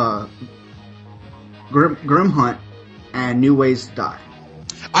are Grim Hunt and New Ways to Die.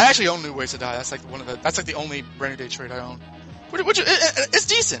 I actually own New Ways to Die. That's like the only Brand New Day trade I own. Which it's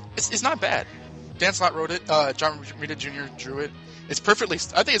decent. It's not bad. Dan Slott wrote it. John Romita Jr. drew it. I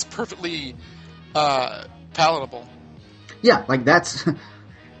think it's perfectly palatable. Yeah, like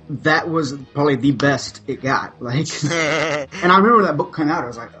that was probably the best it got. Like, and I remember that book came out. I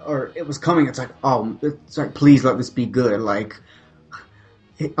was like, or it was coming. It's like, please let this be good. Like,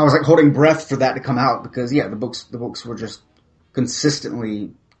 I was like holding breath for that to come out because the books were just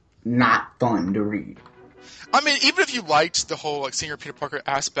consistently not fun to read. I mean, even if you liked the whole like senior Peter Parker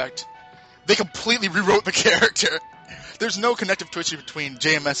aspect, they completely rewrote the character. There's no connective tissue between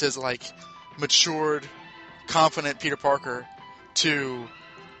JMS's like matured, confident Peter Parker to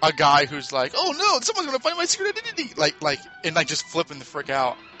a guy who's like, oh no, someone's gonna find my secret identity, like just flipping the frick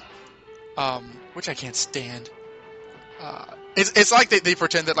out, which I can't stand. It's like they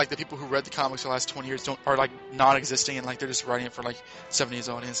pretend that like the people who read the comics for the last 20 years are like non-existing and like they're just writing it for like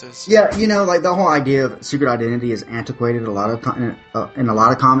 70s audiences. Yeah, like the whole idea of secret identity is antiquated in a lot of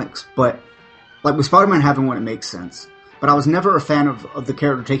comics, but like with Spider-Man having one, it makes sense. But I was never a fan of the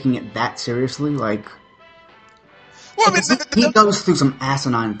character taking it that seriously. Like, well, I mean, he goes through some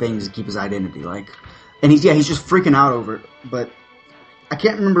asinine things to keep his identity. Like, and he's just freaking out over it. But I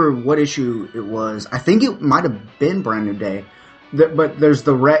can't remember what issue it was. I think it might have been Brand New Day. But there's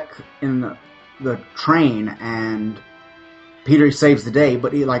the wreck in the train, and Peter saves the day.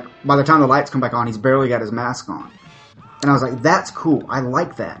 But by the time the lights come back on, he's barely got his mask on. And I was like, that's cool. I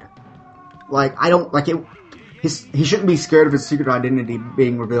like that. Like, I don't like it. He shouldn't be scared of his secret identity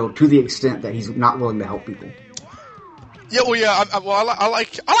being revealed to the extent that he's not willing to help people. Yeah, well, yeah. I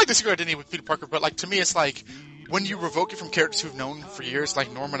like the secret identity with Peter Parker, but like to me, it's like when you revoke it from characters who've known for years,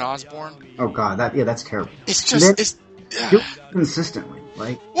 like Norman Osborn. Oh God, that's terrible. It's just do it consistently,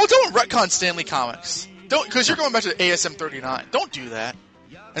 like. Well, don't retcon Stanley Comics. Don't, because you're going back to ASM 39. Don't do that,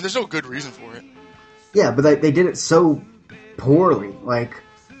 and there's no good reason for it. Yeah, but they did it so poorly. Like,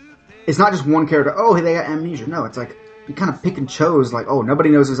 it's not just one character. Oh, hey, they got amnesia. No, it's like you kind of pick and chose. Like, oh, nobody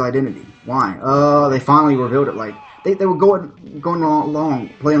knows his identity. Why? They finally revealed it. Like they were going along,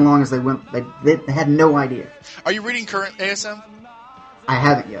 playing along as they went. They had no idea. Are you reading current ASM? I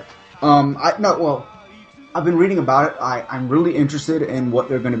haven't yet. I've been reading about it. I'm really interested in what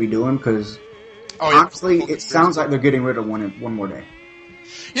they're going to be doing because honestly, it sounds like they're getting rid of one more day.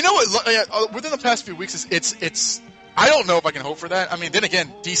 You know what? Within the past few weeks, it's. I don't know if I can hope for that. I mean, then again,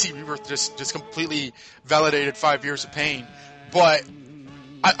 DC Rebirth just completely validated 5 years of pain. But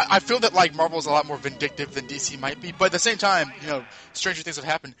I feel that like Marvel is a lot more vindictive than DC might be. But at the same time, stranger things have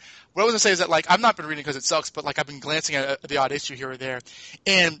happened. What I was gonna say is that like I've not been reading because it sucks, but like I've been glancing at the odd issue here or there,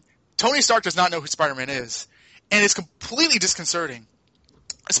 and Tony Stark does not know who Spider-Man is, and it's completely disconcerting.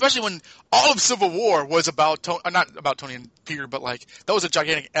 Especially when all of Civil War was about not about Tony and Peter, but like that was a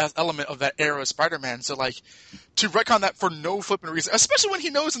gigantic element of that era of Spider-Man. So like to retcon that for no flipping reason, especially when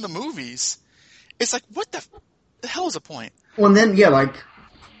he knows in the movies, it's like what the hell is the point? Well, and then yeah, like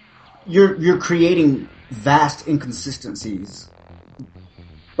you're creating vast inconsistencies.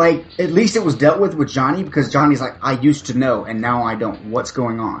 Like at least it was dealt with Johnny because Johnny's like I used to know and now I don't. What's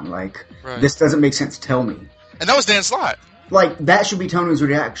going on? Like This doesn't make sense. Tell me. And that was Dan Slott. Like, that should be Tony's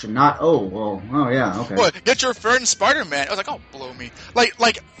reaction, not, oh, yeah, okay. Well, get your friend Spider-Man. I was like, oh, blow me.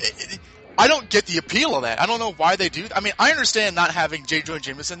 Like, I don't get the appeal of that. I don't know why they do. I mean, I understand not having J. Jonah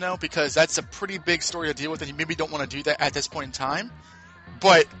Jameson now because that's a pretty big story to deal with, and you maybe don't want to do that at this point in time.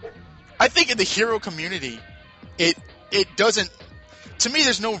 But I think in the hero community, it doesn't. To me,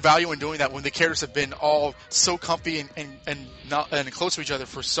 there's no value in doing that when the characters have been all so comfy and close to each other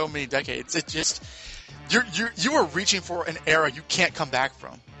for so many decades. It just. You are reaching for an era you can't come back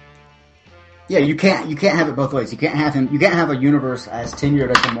from. Yeah, you can't have it both ways. You can't have a universe as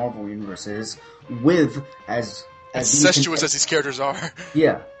tenured as the Marvel universe is, with as incestuous as these characters are.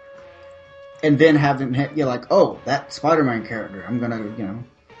 Yeah, and then have them like, oh, that Spider-Man character, I'm gonna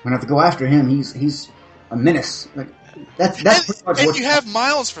have to go after him. He's a menace. Like that's pretty much and you have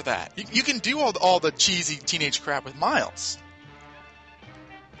Miles for that. You can do all the cheesy teenage crap with Miles.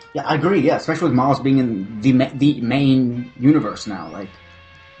 Yeah, I agree. Yeah, especially with Miles being in the main universe now, like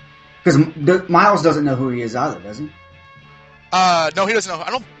because Miles doesn't know who he is either, does he? No, he doesn't know. I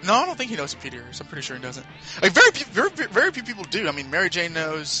don't think he knows who Peter is. I'm pretty sure he doesn't. Like very few people do. I mean, Mary Jane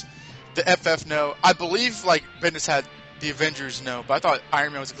knows, the FF know. I believe like Bendis had the Avengers know, but I thought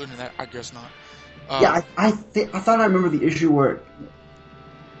Iron Man was included in that. I guess not. Yeah, I thought I remember the issue where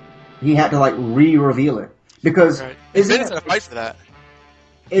he had to like re-reveal it because Bendis had a fight for that.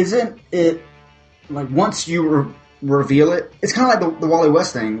 Isn't it like once you reveal it, it's kind of like the Wally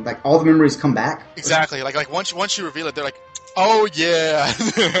West thing. Like all the memories come back. Exactly. Like once you reveal it, they're like, oh yeah.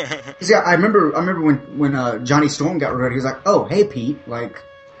 Yeah, I remember when Johnny Storm got rid. He was like, oh hey Pete, like.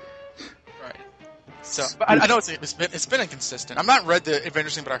 Right. So, but I know it's been inconsistent. I've not read the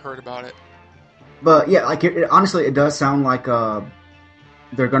Avengers thing, but I heard about it. But yeah, like honestly, it does sound like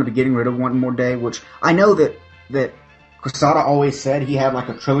they're going to be getting rid of one more day, which I know that. Quesada always said he had like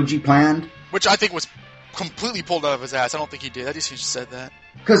a trilogy planned. Which I think was completely pulled out of his ass. I don't think he did. I just he just said that.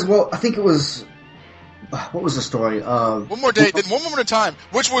 Because, well, I think it was... What was the story? One More Day, then One Moment in Time,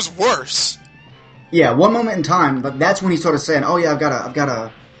 which was worse. Yeah, One Moment in Time, but that's when he started saying, oh yeah, I've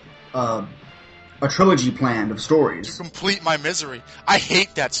got a trilogy planned of stories. To complete my misery. I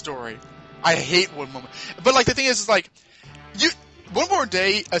hate that story. I hate One Moment. But like the thing is like, One More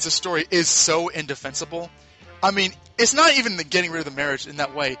Day as a story is so indefensible. I mean, it's not even the getting rid of the marriage in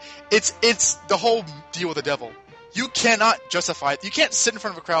that way. It's the whole deal with the devil. you cannot justify it. You can't sit in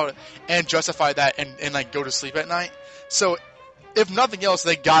front of a crowd and justify that and like go to sleep at night. So if nothing else,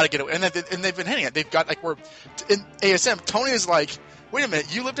 they gotta get away. And they've been hitting it. They've got like, we're in ASM. Tony is like, wait a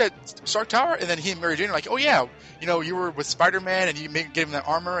minute, you lived at Stark Tower? And then he and Mary Jane are like, oh yeah, you know, you were with Spider-Man and you gave him that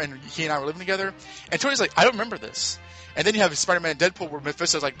armor and he and I were living together. And Tony's like, I don't remember this. And then you have Spider-Man and Deadpool where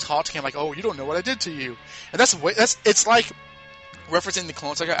Mephisto's like taunting him like, oh, you don't know what I did to you. And it's like referencing the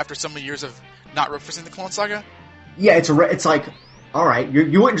Clone Saga after so many years of not referencing the Clone Saga. Yeah, it's like, all right,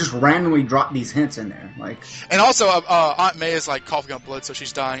 you wouldn't just randomly drop these hints in there, like. And also, Aunt May is like coughing up blood, so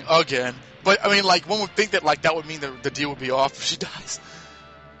she's dying again. But I mean, like, one would think that like that would mean the deal would be off if she dies.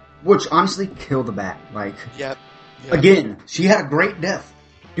 Which honestly, kill the Bat. Like, Yep. Again, she had a great death.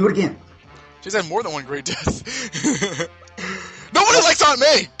 Do it again. She's had more than one great death. Nobody likes Aunt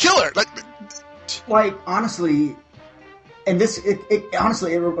May. Kill her. Like honestly, and this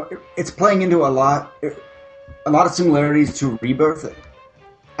honestly it's playing into a lot of similarities to Rebirth.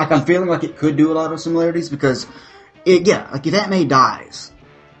 Like I'm feeling like it could do a lot of similarities because like if Aunt May dies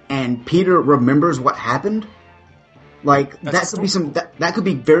and Peter remembers what happened, like that could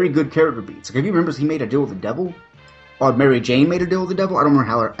be very good character beats. Like if he remembers he made a deal with the devil. Or Mary Jane made a deal with the devil. I don't remember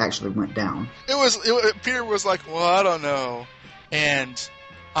how it actually went down. Peter was like, well, I don't know, and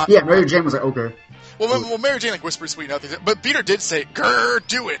Mary Jane was like, okay. Well, Mary Jane like whispered sweet nothings, but Peter did say, "Grr,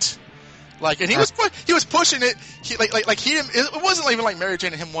 do it." Like, and he was pushing it. He it wasn't even like Mary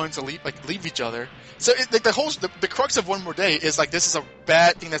Jane and him wanting to leave each other. So the crux of One More Day is like this is a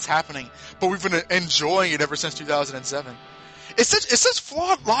bad thing that's happening, but we've been enjoying it ever since 2007. It's such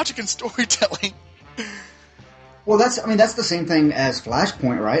flawed logic and storytelling. Well, that's the same thing as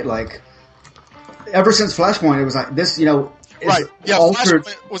Flashpoint, right? Like, ever since Flashpoint, it was like this, right? Yeah, altered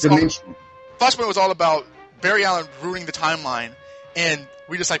dimension. Flashpoint was all about Barry Allen ruining the timeline, and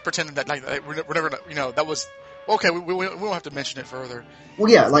we just like pretended that like we're never, that was okay. We won't have to mention it further.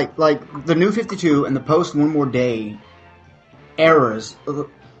 Well, yeah, like the New 52 and the post One More Day eras,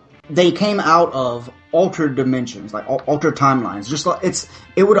 they came out of altered dimensions, like altered timelines. Just like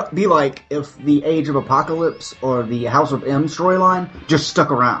it would be like if the Age of Apocalypse or the House of M storyline just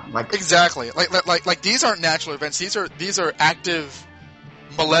stuck around. Like exactly, like these aren't natural events. These are active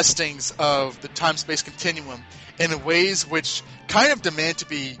molestings of the time-space continuum in ways which kind of demand to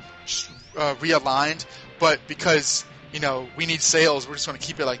be realigned, but because we need sales, we're just going to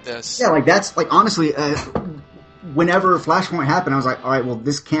keep it like this. Yeah, like that's like honestly, whenever Flashpoint happened, I was like, all right, well,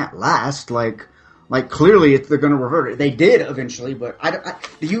 this can't last. Like clearly, they're going to revert it. They did eventually, but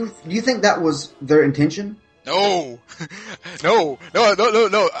do you think that was their intention? No.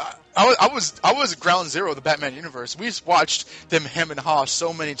 I was ground zero of the Batman universe. We watched them hem and haw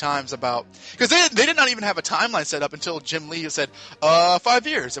so many times about because they did not even have a timeline set up until Jim Lee said 5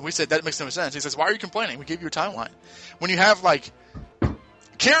 years, and we said that makes no sense. He says, why are you complaining? We gave you a timeline. When you have like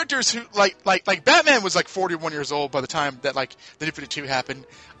characters who like Batman was like 41 years old by the time that like the New 52 happened.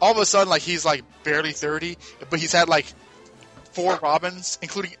 All of a sudden like he's like barely 30, but he's had like 4 Robins,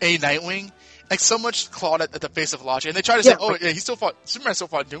 including a Nightwing. Like so much clawed at the face of logic, and they try to say, "Oh, yeah, Superman still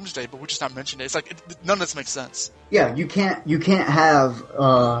fought Doomsday," but we just not mentioned it. It's like none of this makes sense. Yeah, you can't have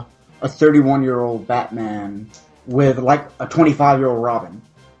a 31-year-old Batman with like a 25-year-old Robin.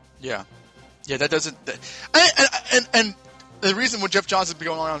 Yeah, that doesn't. And the reason what Jeff Johns has been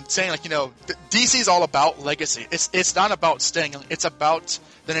going on saying, like DC is all about legacy. It's not about staying. It's about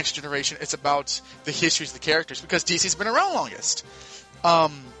the next generation. It's about the histories of the characters because DC's been around longest.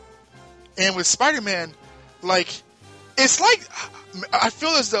 And with Spider-Man, like, it's like, I feel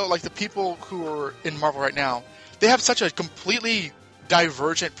as though, like, the people who are in Marvel right now, they have such a completely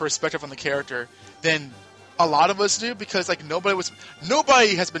divergent perspective on the character than a lot of us do, because, like,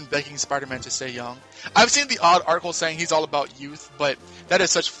 nobody has been begging Spider-Man to stay young. I've seen the odd article saying he's all about youth, but that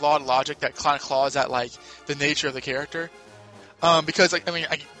is such flawed logic that kind of claws at, like, the nature of the character. Because, like,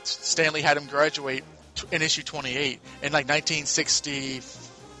 Stanley had him graduate in issue 28 in, like, 1965.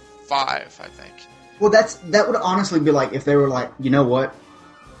 I think. Well, that would honestly be like if they were like, you know what,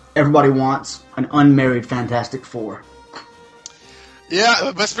 everybody wants an unmarried Fantastic Four.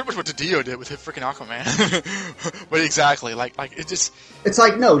 Yeah, that's pretty much what DiDio did with his freaking Aquaman. But exactly, like it just. It's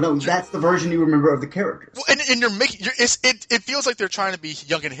like no, that's the version you remember of the characters. Well, and it feels like they're trying to be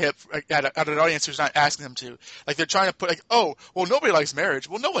young and hip at an audience who's not asking them to. Like they're trying to put like, oh, well, nobody likes marriage.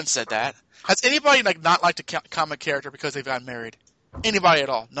 Well, no one said that. Has anybody like not liked a comic character because they've gotten married? Anybody at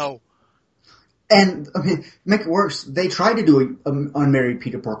all? No. And make it worse, they tried to do an unmarried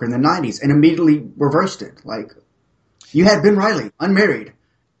Peter Parker in the 90s and immediately reversed it. Like, you had Ben Reilly, unmarried.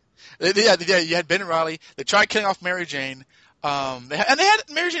 Yeah, you had Ben Reilly. They tried killing off Mary Jane. They had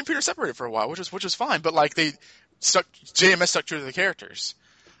Mary Jane and Peter separated for a while, which was fine. But like JMS stuck true to the characters.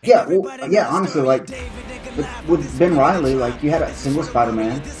 Yeah, well, yeah. Honestly, like with Ben Reilly, like you had a single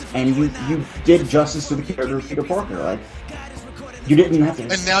Spider-Man, and you did justice to the character of Peter Parker. Like you didn't have to.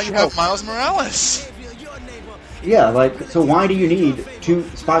 And now you have Miles Morales. Yeah, like so. Why do you need two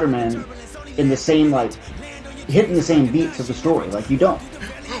Spider-Man in the same like hitting the same beats of the story? Like you don't.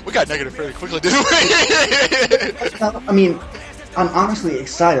 We got negative pretty quickly, didn't we? I mean, I'm honestly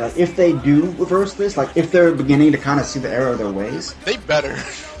excited. Like, if they do reverse this, like if they're beginning to kind of see the error of their ways, they better.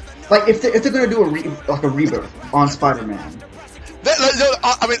 Like if they're going to do a rebirth on Spider-Man.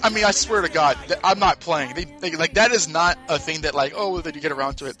 I mean, I swear to God, I'm not playing. They like that is not a thing that like they get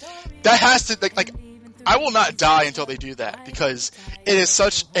around to it. That has to like I will not die until they do that because it is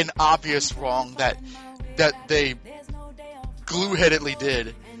such an obvious wrong that they glue-headedly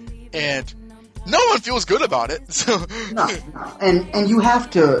did, and no one feels good about it. So no. And you have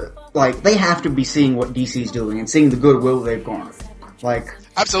to like they have to be seeing what DC's doing and seeing the goodwill they've garnered. Like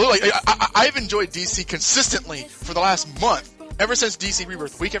absolutely, I've enjoyed DC consistently for the last month, ever since DC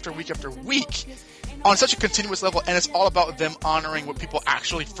Rebirth, week after week after week, on such a continuous level, and it's all about them honoring what people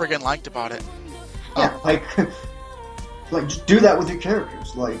actually friggin' liked about it. Yeah, like just do that with your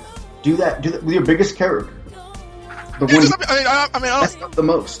characters. Like do that with your biggest character. The one that's not the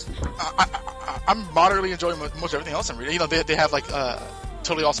most. I'm moderately enjoying most everything else I'm reading. You know, they have like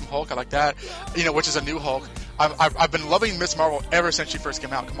Totally Awesome Hulk. I like that. You know, which is a new Hulk. I've been loving Miss Marvel ever since she first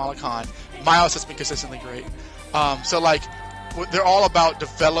came out. Kamala Khan. Miles has been consistently great. So like, they're all about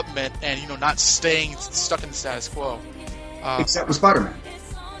development and not staying stuck in the status quo. Except with Spider-Man.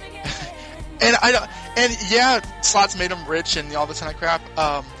 and Slott's made him rich and all this kind of crap.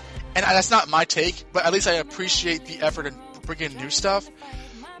 And that's not my take, but at least I appreciate the effort in bringing new stuff.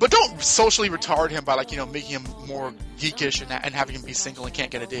 But don't socially retard him by making him more geekish and having him be single and can't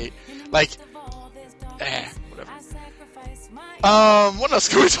get a date. Like, whatever. What else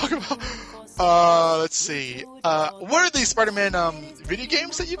can we talk about? Let's see. What are the Spider-Man video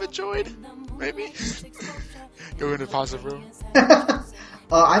games that you've enjoyed? Maybe go into the positive room.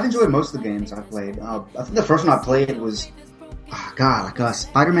 I've enjoyed most of the games I've played. I think the first one I played was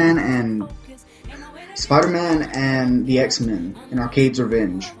Spider-Man and the X-Men in Arcade's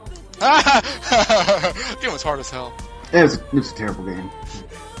Revenge. That game was hard as hell. It was a terrible game.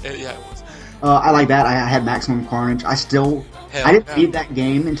 It was. I like that. I had Maximum Carnage. I didn't beat that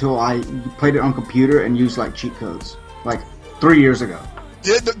game until I played it on computer and used like cheat codes, like 3 years ago.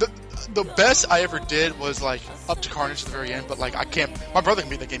 The best I ever did was like up to Carnage at the very end, but like I can't. My brother can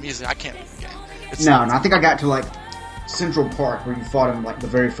beat the game easily. I can't beat the game. No, I think I got to like Central Park where you fought him like the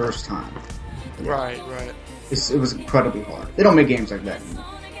very first time. Yeah. Right. It was incredibly hard. They don't make games like that anymore.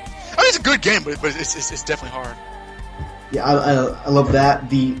 I mean, it's a good game, but it's definitely hard. Yeah, I love that.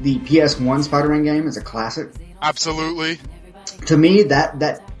 The PS1 Spider-Man game is a classic. Absolutely. To me,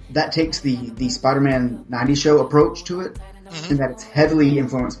 that takes the Spider-Man 90s show approach to it, and that it's heavily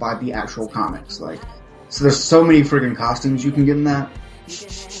influenced by the actual comics. Like, so there's so many friggin' costumes you can get in that.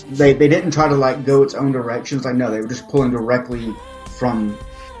 They didn't try to like go its own directions. Like, no, they were just pulling directly from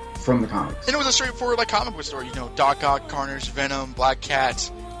the comics. And it was a straightforward like comic book story. Doc Ock, Carnage, Venom, Black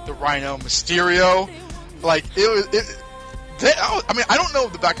Cat, the Rhino, Mysterio. Like I don't know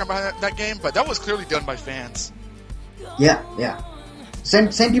the background behind that game, but that was clearly done by fans. Yeah. Same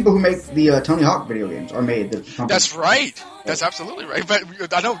people who make the Tony Hawk video games are made. That's right. That's absolutely right. But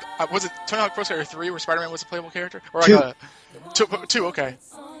I know, was it Tony Hawk Pro Skater 3 where Spider-Man was a playable character? Or like two, okay.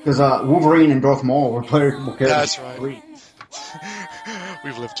 Because Wolverine and Darth Maul were playable characters. That's right.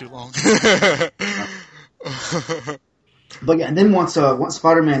 We've lived too long. But yeah, and then once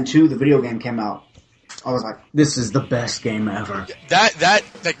Spider-Man 2, the video game, came out, I was like, this is the best game ever. That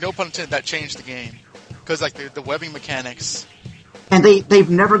like, no pun intended, that changed the game. Because like the webbing mechanics. And they've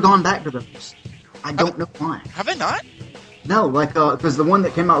never gone back to those. I don't know why. Have they not? No, like, because the one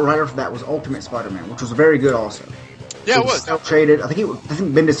that came out right after that was Ultimate Spider-Man, which was very good also. Yeah, it was. Cel-shaded. I think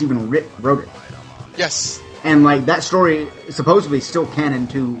Bendis even wrote it. Yes. And like that story is supposedly still canon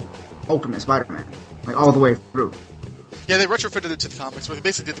to Ultimate Spider-Man, like all the way through. Yeah, they retrofitted it to the comics, where they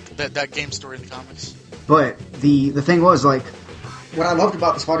basically did that game story in the comics. But the thing was, like, what I loved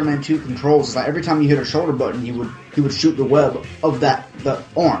about the Spider-Man 2 controls is that every time you hit a shoulder button, he would shoot the web of the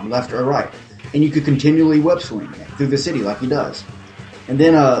arm, left or right, and you could continually web swing through the city like he does. And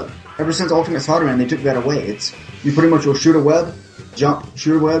then ever since Ultimate Spider-Man, they took that away. You pretty much will shoot a web, jump,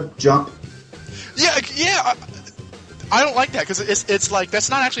 shoot a web, jump. Yeah. I don't like that because it's like that's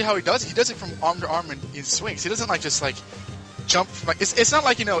not actually how he does it. He does it from arm to arm in swings. He doesn't like just like jump from like it's not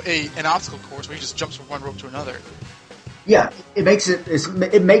like an obstacle course where he just jumps from one rope to another. Yeah, it makes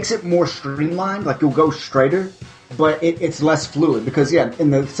it more streamlined. Like you'll go straighter, but it's less fluid because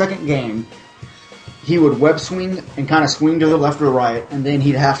in the second game, he would web swing and kind of swing to the left or right, and then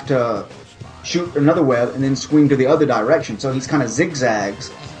he'd have to shoot another web and then swing to the other direction. So he's kind of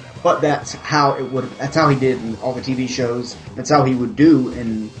zigzags, but that's how he did in all the TV shows. That's how he would do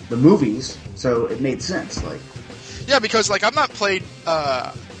in the movies. So it made sense. Like, yeah, because like I've not played.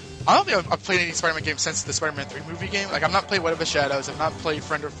 I don't think I've played any Spider-Man game since the Spider-Man 3 movie game. Like, I've not played Web of Shadows. I've not played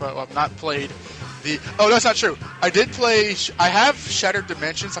Friend or Foe. I've not played the... Oh, that's not true. I did play... I have Shattered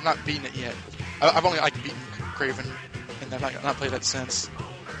Dimensions. I've not beaten it yet. I've only, like, beaten Craven, and I've not played that since.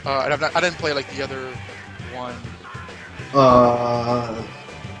 And I didn't play, like, the other one.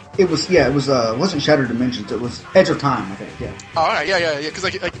 It wasn't Shattered Dimensions. It was Edge of Time, I think, yeah. Oh, alright, yeah. Because,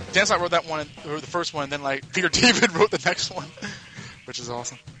 like Dan Slott wrote that one, or the first one, and then, like, Peter David wrote the next one, which is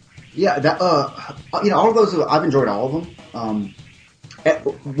awesome. Yeah, that all of those I've enjoyed all of them.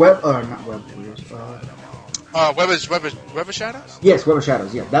 Web of Shadows. Yes, Web of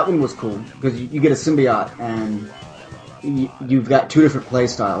Shadows. Yeah, that one was cool because you get a symbiote and you've got two different play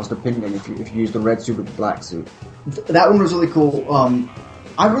styles depending if you use the red suit or the black suit. That one was really cool.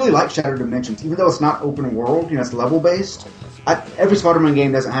 I really like Shattered Dimensions, even though it's not open world. It's level based. Every Spider-Man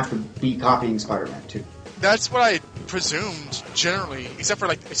game doesn't have to be copying Spider-Man 2. That's what I presumed generally, except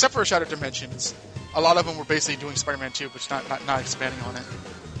for Shattered Dimensions. A lot of them were basically doing Spider-Man 2, but not expanding on it.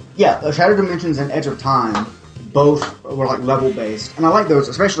 Yeah, Shattered Dimensions and Edge of Time both were like level based, and I like those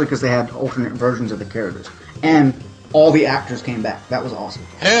especially because they had alternate versions of the characters, and all the actors came back. That was awesome.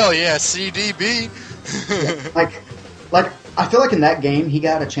 Hell yeah, CDB. Like I feel like in that game he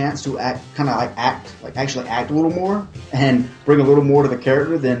got a chance to actually act a little more and bring a little more to the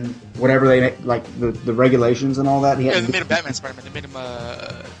character than whatever they make, like the regulations and all that. They made him Batman Spider-Man. They made him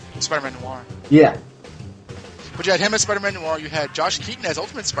Spider-Man Noir. Yeah. But you had him as Spider-Man Noir. You had Josh Keaton as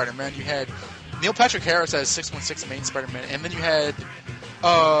Ultimate Spider-Man. You had Neil Patrick Harris as 616 main Spider-Man, and then you had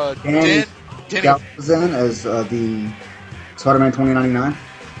Danny Galvin as the Spider-Man 2099,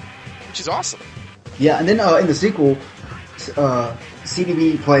 which is awesome. Yeah, and then in the sequel,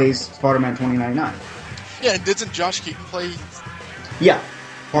 CDB plays Spider-Man 2099. Yeah, and didn't Josh Keaton play? Yeah,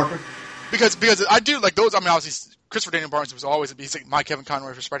 Parker. Because I do like those. I mean, obviously Christopher Daniel Barnes was always like my Kevin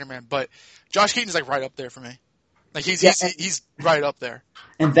Conroy for Spider-Man, but Josh Keaton's like right up there for me. Like he's right up there.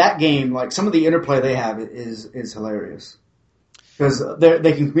 And that game, like some of the interplay they have is hilarious because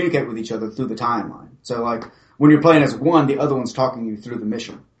they can communicate with each other through the timeline. So like when you're playing as one, the other one's talking you through the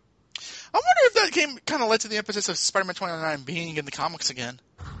mission. I wonder if that game kind of led to the impetus of Spider-Man 2099 being in the comics again.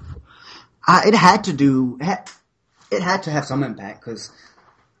 It had to have some impact because.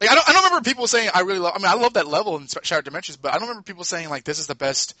 Like, I don't remember people saying I love that level in Shattered Dimensions, but I don't remember people saying like this is the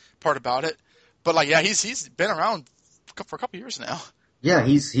best part about it. But like, yeah, he's been around for a couple years now. Yeah,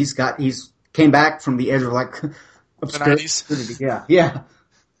 he's came back from the edge of like obscurity. The 90s. Yeah,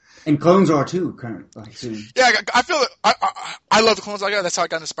 and clones are too kind of like soon. Yeah, I feel that I love the clones. Like that's how I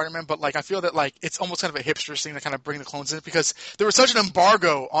got into Spider-Man. But like, I feel that like it's almost kind of a hipster thing to kind of bring the clones in because there was such an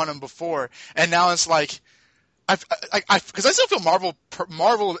embargo on them before, and now it's like. Because I still feel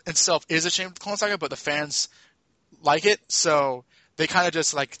Marvel itself is ashamed of the Clone Saga, but the fans like it, so they kind of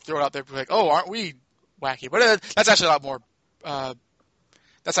just like throw it out there, like, "Oh, aren't we wacky?" But that's actually a lot more.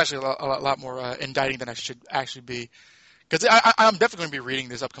 That's actually a lot more indicting than I should actually be, because I'm definitely going to be reading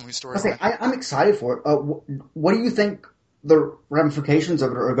this upcoming story. I'm excited for it. What do you think the ramifications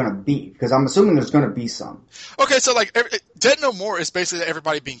of it are going to be? Because I'm assuming there's going to be some. Okay, so like Dead No More is basically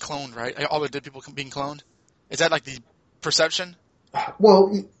everybody being cloned, right? Like, all the dead people being cloned. Is that like the perception?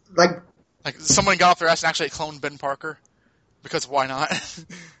 Well, like someone got off their ass and actually cloned Ben Parker, because why not?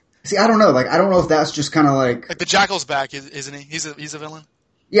 See, I don't know. Like, I don't know if that's just kind of like the Jackal's back, isn't he? He's a villain.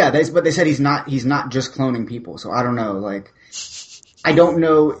 Yeah, but they said he's not just cloning people. So I don't know. Like, I don't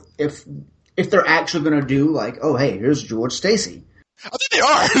know if they're actually going to do like, oh hey, here's George Stacy. I think they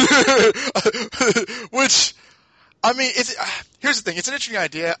are. Which, I mean, here's the thing. It's an interesting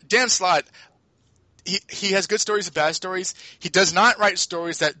idea. Dan Slott. He has good stories and bad stories. He does not write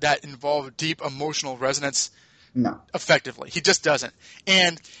stories that involve deep emotional resonance effectively. He just doesn't.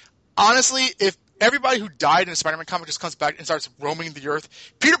 And honestly, if everybody who died in a Spider-Man comic just comes back and starts roaming the earth,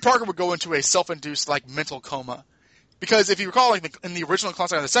 Peter Parker would go into a self-induced like mental coma. Because if you recall, like in the original Clone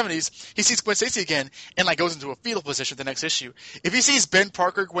Saga in the 70s, he sees Gwen Stacy again and like goes into a fetal position the next issue. If he sees Ben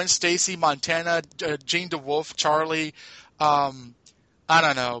Parker, Gwen Stacy, Montana, Jean DeWolf, Charlie, I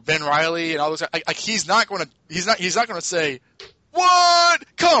don't know, Ben Reilly and all those. Like he's not going to say, "What?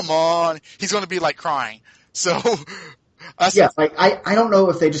 Come on!" He's going to be like crying. So, like I don't know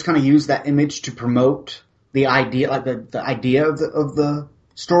if they just kind of use that image to promote the idea, like the idea of the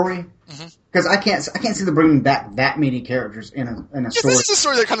story. Because I can't see them bringing back that many characters in a story. This is a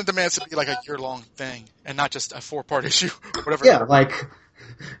story that kind of demands to be like a year-long thing and not just a 4-part issue, whatever. Yeah, like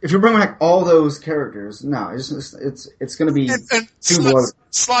if you're bringing back all those characters, no, it's going to be too bloated.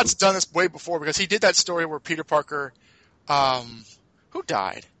 Slott's done this way before because he did that story where Peter Parker, who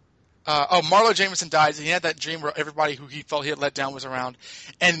died? Marlo Jameson died, and he had that dream where everybody who he felt he had let down was around.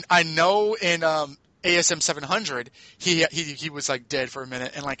 And I know in ASM 700, he was like dead for a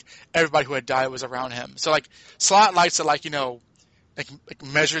minute, and like everybody who had died was around him. So like Slott likes to like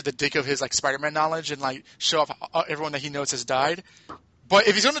measure the dick of his like Spider-Man knowledge and like show off everyone that he knows has died. But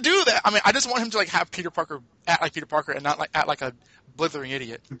if he's going to do that, I mean, I just want him to like have Peter Parker act like Peter Parker and not like act like a blithering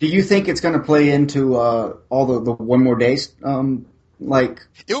idiot. Do you think it's going to play into all the One More Days? Like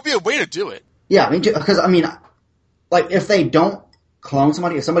it would be a way to do it. Yeah, because I mean, like if they don't clone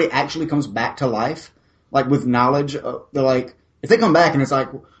somebody, if somebody actually comes back to life, like with knowledge, they're like, if they come back and it's like,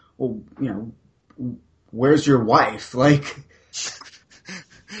 well, you know, where's your wife? Like,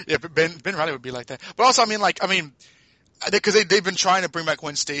 yeah, but Ben Reilly would be like that. But also, because they've been trying to bring back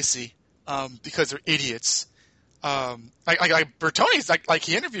Gwen Stacy, because they're idiots. Like Bertoni's like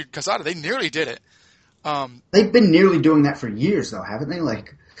he interviewed Quesada. They nearly did it. They've been nearly doing that for years, though, haven't they?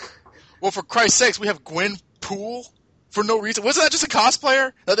 Like, well, for Christ's sakes, we have Gwen Poole for no reason. Wasn't that just a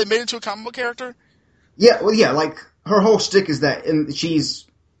cosplayer that they made into a comic book character? Yeah, well, yeah, like her whole shtick is that she's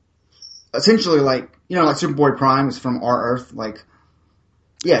essentially like, you know, like Superboy Prime is from our Earth. Like,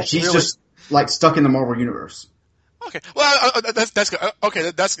 yeah, she's really? Just like stuck in the Marvel universe. Okay, well, that's good.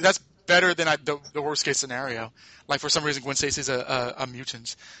 Okay, that's better than the worst case scenario. Like for some reason, Gwen Stacy's a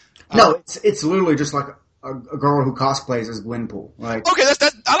mutant. No, it's literally just like a girl who cosplays as Gwenpool. Like, okay,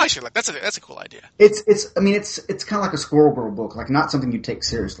 I actually like that's a cool idea. It's kind of like a Squirrel Girl book, like not something you take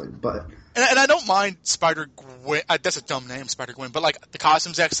seriously, but. And I don't mind Spider-Gwen. That's a dumb name, Spider-Gwen. But like the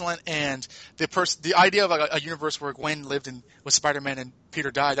costume's excellent, and the idea of like a universe where Gwen lived with Spider-Man and Peter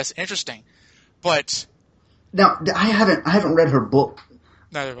died. That's interesting. But now I haven't read her book.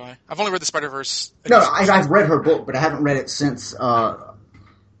 Neither have I. I've only read the Spider-Verse. No, I've read her book, but I haven't read it since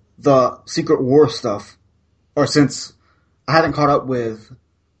the Secret War stuff, or since I haven't caught up with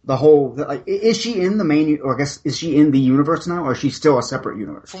the whole. Like, is she in the main? Or I guess is she in the universe now, or is she still a separate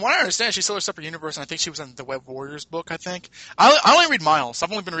universe? From what I understand, she's still a separate universe, and I think she was in the Web Warriors book. I think I only read Miles.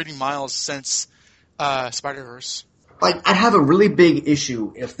 I've only been reading Miles since Spider-Verse. Like, I'd have a really big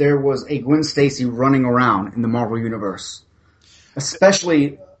issue if there was a Gwen Stacy running around in the Marvel universe,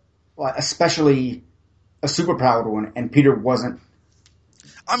 especially a superpowered one, and Peter wasn't.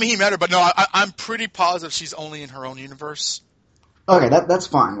 I mean, he met her, but no, I'm pretty positive she's only in her own universe. Okay, that's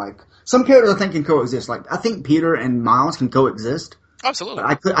fine. Like, some characters I think can coexist. Like, I think Peter and Miles can coexist. Absolutely.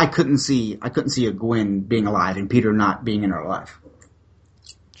 But I couldn't see a Gwen being alive and Peter not being in her life.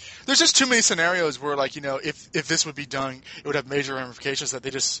 There's just too many scenarios where, like, you know, if this would be done, it would have major ramifications that they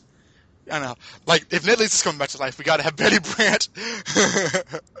just, I don't know. Like, if Ned Leeds is coming back to life, we gotta have Betty Brant.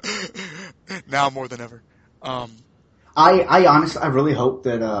 Now more than ever. I honestly, I really hope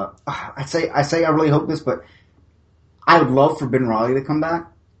that, I say I really hope this, but I would love for Ben Reilly to come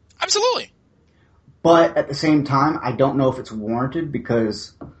back. Absolutely. But at the same time, I don't know if it's warranted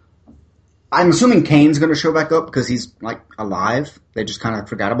because I'm assuming Kane's going to show back up because he's, like, alive. They just kind of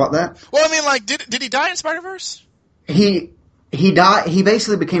forgot about that. Well, I mean, like, did he die in Spider-Verse? He died. He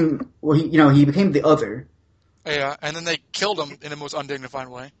basically became, he became the Other. Yeah, and then they killed him in the most undignified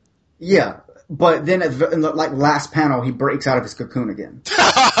way. Yeah, but then in the last panel, he breaks out of his cocoon again.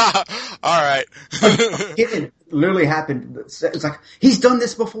 All right. It literally happened. It's like, he's done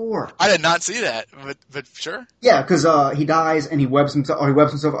this before. I did not see that, but sure. Yeah, because he dies and he webs himself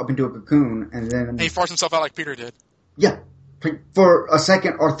up into a cocoon, and then and he farts himself out like Peter did. Yeah, for a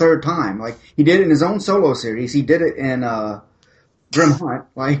second or third time. Like, he did it in his own solo series. He did it in Grim Hunt.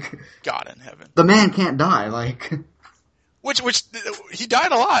 Like, God in heaven, the man can't die. Like. Which he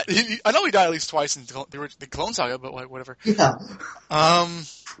died a lot. I know he died at least twice in the Clone Saga, but like whatever. Yeah.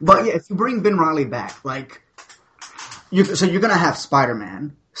 But yeah, if you bring Ben Reilly back, like, so you're gonna have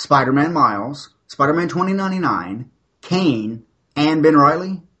Spider-Man Miles, Spider-Man 2099, Kane, and Ben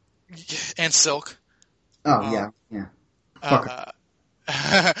Reilly, and Silk. Oh yeah. Fuck her.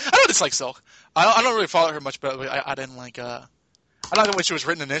 I don't dislike Silk. I don't really follow her much, but I didn't like. I don't know the way she was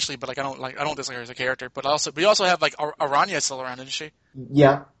written initially, but like I don't dislike her as a character. But we also have like Aranya still around, isn't she?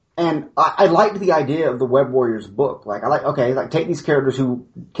 Yeah, and I liked the idea of the Web Warriors book. Like, take these characters who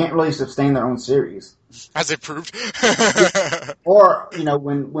can't really sustain their own series, as they proved. Or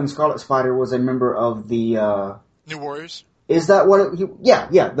when Scarlet Spider was a member of the New Warriors. Is that what?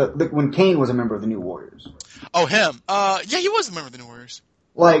 When Kane was a member of the New Warriors. Oh, him. Yeah, he was a member of the New Warriors.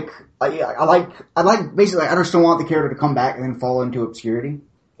 Like, I like basically. I just don't want the character to come back and then fall into obscurity.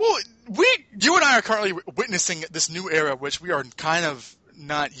 Well, you and I are currently witnessing this new era, which we are kind of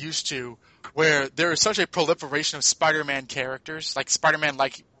not used to, where there is such a proliferation of Spider-Man characters, like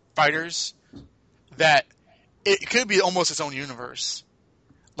Spider-Man-like fighters, that it could be almost its own universe.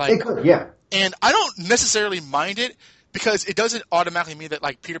 Like, It could, yeah. And I don't necessarily mind it because it doesn't automatically mean that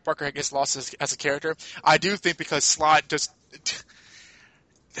like Peter Parker gets lost as a character. I do think because Slott just.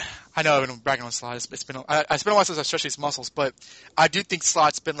 I know I've been bragging on Slott. It's been a while since I stretched these muscles, but I do think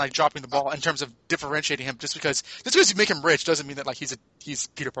Slott's been like dropping the ball in terms of differentiating him. Just because you make him rich doesn't mean that like he's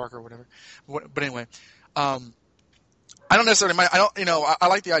Peter Parker or whatever. But anyway, I don't necessarily mind. I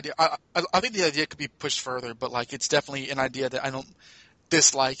like the idea. I think the idea could be pushed further, but like it's definitely an idea that I don't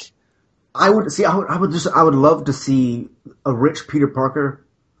dislike. I would love to see a rich Peter Parker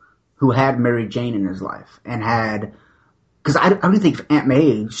who had Mary Jane in his life and had. Because I don't think Aunt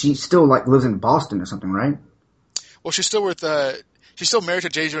May, she still like lives in Boston or something, right? Well, she's still married to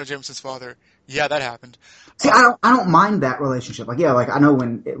J. Jonah Jameson's father. Yeah, that happened. See, I don't mind that relationship. Like, yeah, like I know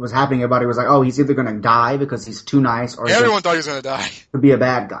when it was happening, everybody was like, "Oh, he's either gonna die because he's too nice, or everyone thought he was gonna die to be a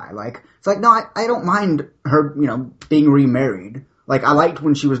bad guy." Like, it's like, no, I don't mind her, being remarried. Like, I liked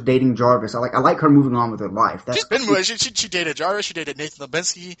when she was dating Jarvis. I like her moving on with her life. She's been she dated Jarvis. She dated Nathan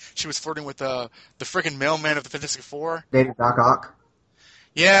Lebinsky. She was flirting with the freaking mailman of the Fantastic Four. Dated Doc Ock.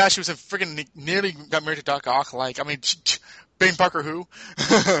 Yeah, she was nearly got married to Doc Ock. Like, I mean, Bane Parker who?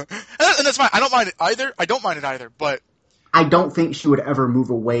 and that's fine. I don't mind it either. But I don't think she would ever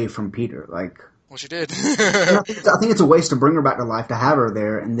move away from Peter. Like, well, she did. I think it's a waste to bring her back to life to have her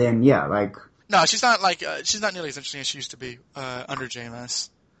there, and then No, she's not she's not nearly as interesting as she used to be under JMS.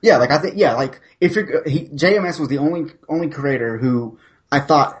 Yeah, like I think if JMS was the only creator who I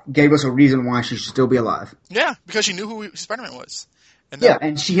thought gave us a reason why she should still be alive. Yeah, because she knew who Spider-Man was.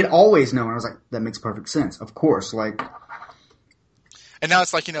 And she had always known. I was like, that makes perfect sense. Of course, like. And now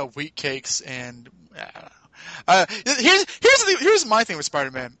it's like wheat cakes and I don't know. Here's my thing with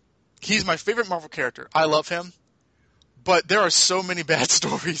Spider-Man. He's my favorite Marvel character. I love him, but there are so many bad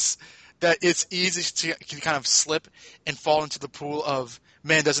stories that it's easy to kind of slip and fall into the pool of,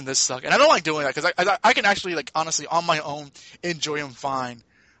 man, doesn't this suck? And I don't like doing that because I can actually, like, honestly, on my own, enjoy him fine.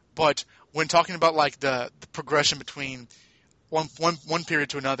 But when talking about, like, the progression between one period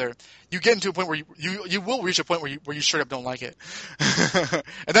to another, you get into a point where you will reach a point where you straight up don't like it.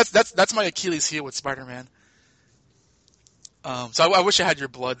 And that's my Achilles heel with Spider-Man. So I wish I had your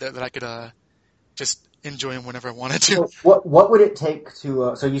blood that I could just enjoy him whenever I wanted to. So what would it take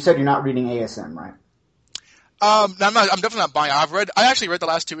to? So you said you're not reading ASM, right? I'm definitely not buying. I actually read the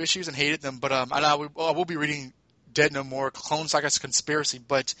last 2 issues and hated them, but I will be reading Dead No More, Clone Saga Conspiracy,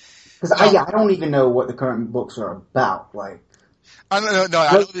 but because I don't even know what the current books are about. Like, I don't know.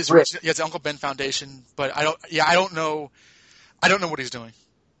 I know it's the Uncle Ben Foundation, but I don't know. I don't know what he's doing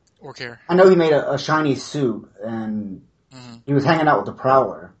or care. I know he made a shiny suit and he was hanging out with the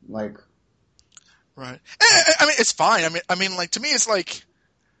Prowler, like. Right. I mean, it's fine. I mean, like, to me, it's like,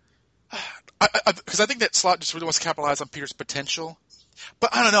 because I think that Slott just really wants to capitalize on Peter's potential.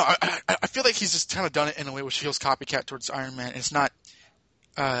 But I don't know. I feel like he's just kind of done it in a way which feels copycat towards Iron Man. It's not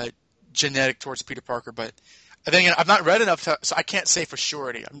genetic towards Peter Parker. But then again, I've not read enough, so I can't say for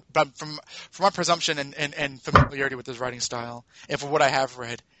surety. But from my presumption and familiarity with his writing style, and for what I have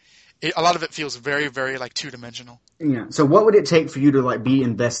read, a lot of it feels very, very like 2-dimensional. Yeah. So what would it take for you to like be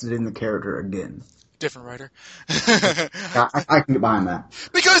invested in the character again? Different writer. I can get behind that.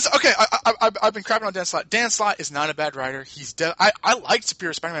 Because, okay, I've been crapping on Dan Slott. Dan Slott is not a bad writer. I liked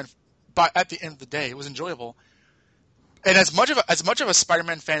Superior Spider-Man, but at the end of the day, it was enjoyable. And as much of a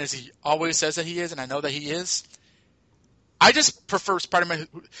Spider-Man fan as he always says that he is, and I know that he is, I just prefer Spider-Man.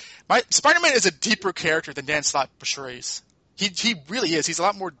 Spider-Man is a deeper character than Dan Slott portrays. He really is. He's a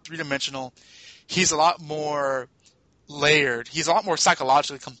lot more 3-dimensional. He's a lot more layered. He's a lot more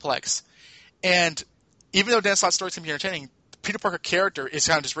psychologically complex. And even though Dan Slott's stories can be entertaining, the Peter Parker character is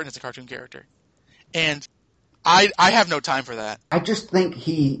kind of just written as a cartoon character. And I have no time for that. I just think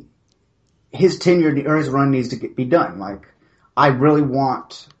his tenure or his run needs to be done. Like, I really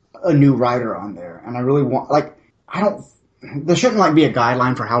want a new writer on there. And I really want, like, there shouldn't, like, be a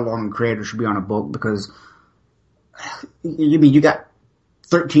guideline for how long a creator should be on a book because, you got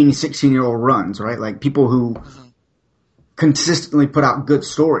 13, 16-year-old runs, right? Like, people who consistently put out good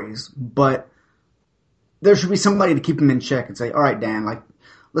stories, but there should be somebody to keep them in check and say, all right, Dan, like,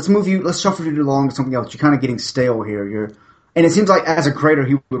 let's shuffle you along to something else. You're kind of getting stale here. And it seems like as a creator,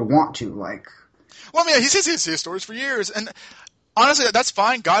 he would want to, like. Well, I mean, he says his stories for years, and honestly, that's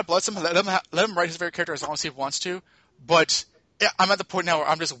fine. God bless him. Let him write his favorite character as long as he wants to. But I'm at the point now where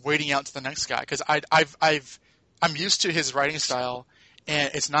I'm just waiting out to the next guy because I'm used to his writing style,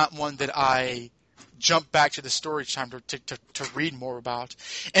 and it's not one that I jump back to the story time to read more about.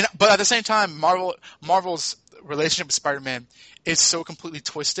 But at the same time, Marvel's relationship with Spider-Man is so completely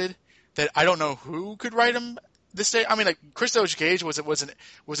twisted that I don't know who could write him this day. I mean, like Christos Gage was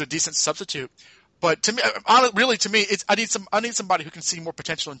a decent substitute. But to me, I need somebody who can see more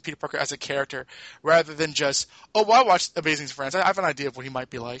potential in Peter Parker as a character, rather than just, I watched Amazing Friends. I have an idea of what he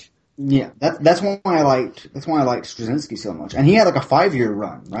might be like. Yeah, that's why I liked Straczynski so much, and he had like a 5-year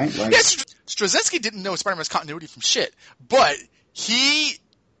run, right? Like, yes, Straczynski didn't know Spider-Man's continuity from shit, but he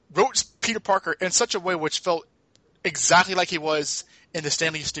wrote Peter Parker in such a way which felt exactly like he was in the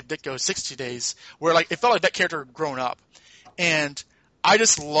Stan Lee Steve Ditko 60 Days, where like it felt like that character had grown up, and I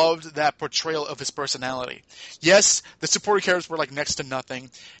just loved that portrayal of his personality. Yes, the supporting characters were like next to nothing.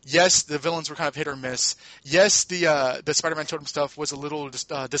 Yes, the villains were kind of hit or miss. Yes, the Spider-Man totem stuff was a little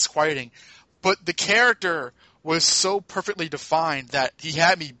disquieting. But the character was so perfectly defined that he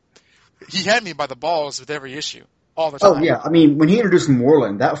had me by the balls with every issue all the time. Oh yeah, I mean when he introduced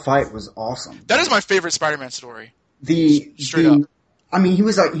Moreland, that fight was awesome. That is my favorite Spider-Man story. Straight up. I mean, he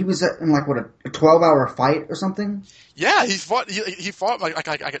was in like what a 12-hour fight or something. Yeah, he fought like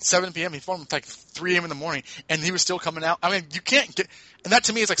at 7 p.m. He fought him like 3 a.m. in the morning, and he was still coming out. I mean, you can't get, and that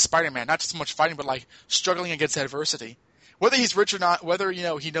to me is like Spider-Man, not just so much fighting, but like struggling against adversity. Whether he's rich or not, whether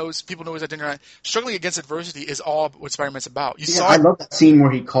he knows people know his identity or not, struggling against adversity is all what Spider-Man's about. I love that scene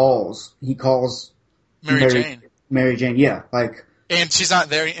where he calls Mary Jane, yeah, like, and she's not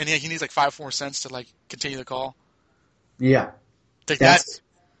there, and he needs like 5 more cents to like continue the call. Yeah. Like that's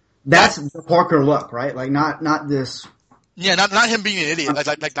the Parker look, right? Like not this. Yeah, not him being an idiot.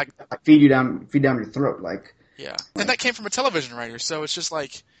 Like feed down your throat, like. Yeah, and that came from a television writer, so it's just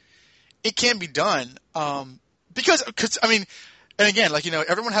like it can be done. Because I mean, and again, like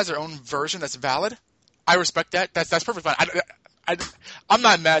everyone has their own version that's valid. I respect that. That's perfectly fine. I'm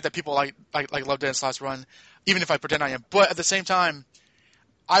not mad that people like love Dan Slott's run, even if I pretend I am. But at the same time,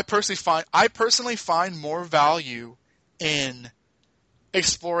 I personally find more value in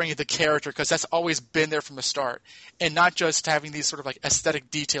exploring the character, because that's always been there from the start, and not just having these sort of like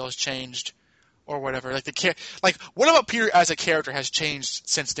aesthetic details changed or whatever. Like what about Peter as a character has changed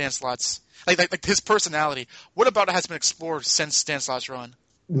since Dan Slott's like his personality? What about it has been explored since Dan Slott's run?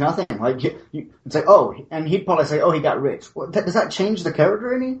 Nothing. Like it's like and he'd probably say, he got rich. Does that change the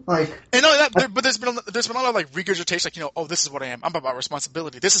character any? Like, and no, but there's been a lot of like regurgitation. Like this is what I am. I'm about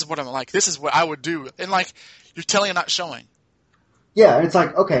responsibility. This is what I'm like. This is what I would do. And like you're telling and not showing. Yeah, and it's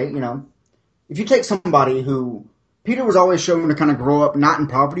like, okay, if you take somebody who Peter was always shown to kind of grow up not in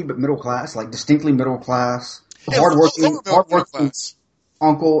poverty but middle class, like distinctly middle class, hardworking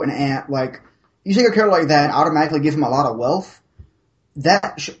uncle and aunt, like you take a character like that and automatically give him a lot of wealth.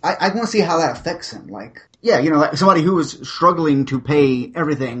 I want to see how that affects him. Like, yeah, like somebody who was struggling to pay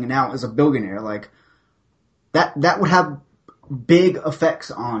everything and now is a billionaire, like that would have big effects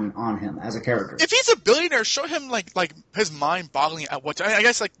on him as a character. If he's a billionaire, show him like his mind boggling at what. I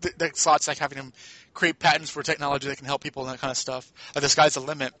guess like the Slott's like having him create patents for technology that can help people and that kind of stuff. Like the sky's the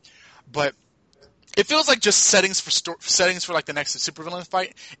limit, but it feels like just settings for like the next supervillain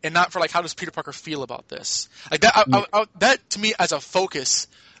fight, and not for like how does Peter Parker feel about this. Like that, that to me as a focus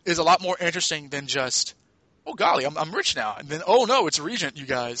is a lot more interesting than just golly, I'm rich now, and then no, it's Regent, you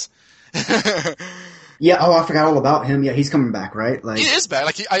guys. Yeah. I forgot all about him. Yeah, he's coming back, right? Like, he is back.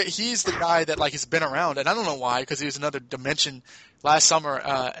 Like he's the guy that like has been around, and I don't know why, because he was another dimension last summer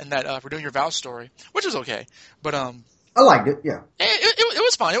in that We're Doing Your Vows story, which was okay. But I liked it. Yeah, it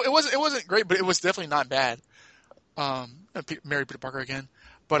was fine. It wasn't great, but it was definitely not bad. Marry Peter Parker again,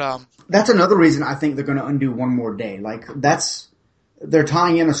 but that's another reason I think they're going to undo One More Day. Like they're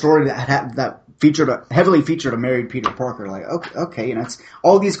tying in a story that heavily featured a married Peter Parker. Like, okay, it's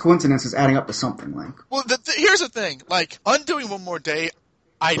all these coincidences adding up to something. Like, well, here's the thing: like, undoing One More Day,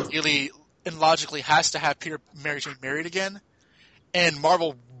 ideally and logically has to have Mary Jane married again, and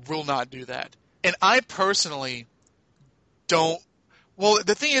Marvel will not do that. And I personally don't. Well,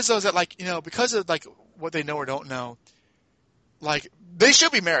 the thing is, though, is that like because of like what they know or don't know, like they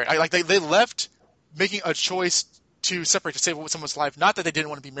should be married. Like they left making a choice to separate to save someone's life. Not that they didn't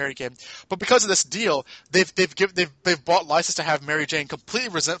want to be married again, but because of this deal, they've bought license to have Mary Jane completely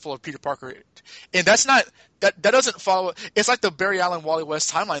resentful of Peter Parker, and that's not that doesn't follow. It's like the Barry Allen Wally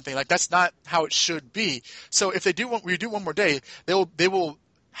West timeline thing. Like that's not how it should be. So if they do One More Day, they will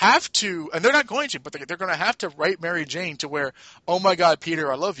have to, and they're not going to, but they're going to have to write Mary Jane to where, oh my God,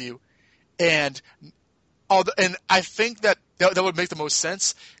 Peter, I love you, and I think that that would make the most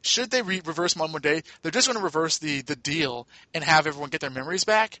sense. Should they reverse One More Day, they're just going to reverse the deal and have everyone get their memories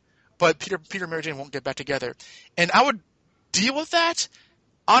back, but Peter and Mary Jane won't get back together. And I would deal with that,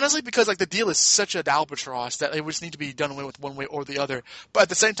 honestly, because like the deal is such an albatross that it would just need to be done away with one way or the other. But at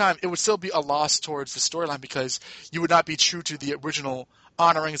the same time, it would still be a loss towards the storyline because you would not be true to the original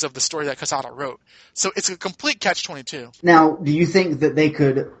honorings of the story that Quesada wrote. So it's a complete catch-22. Now, do you think that they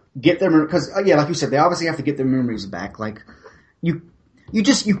could get their memories? Because like you said, they obviously have to get their memories back. Like you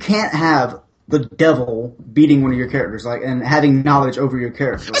can't have the devil beating one of your characters, like, and having knowledge over your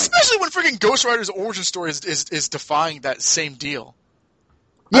character. Especially when freaking Ghost Rider's origin story is defying that same deal.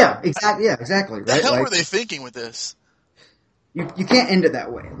 Yeah, exactly. Yeah, exactly. Right? The hell like, were they thinking with this? You can't end it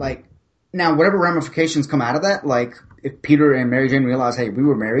that way. Like, now, whatever ramifications come out of that, like, if Peter and Mary Jane realize, hey, we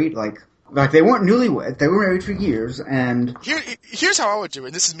were married, like they weren't newlyweds, they were married for years, and... Here's how I would do it,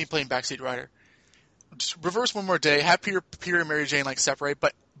 and this is me playing Backseat Rider. Just reverse One More Day, have Peter and Mary Jane, like, separate,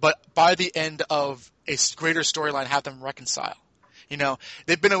 but by the end of a greater storyline, have them reconcile. You know,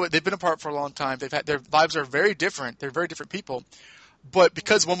 they've been apart for a long time, their lives are very different, they're very different people, but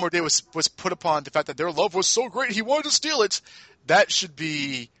because One More Day was put upon the fact that their love was so great, he wanted to steal it, that should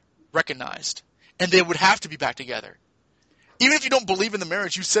be recognized. And they would have to be back together. Even if you don't believe in the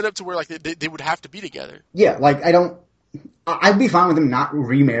marriage, you set up to where like they would have to be together. Yeah, like I'd be fine with them not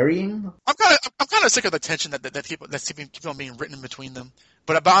remarrying. I'm kind of sick of the tension that keeps on being written in between them.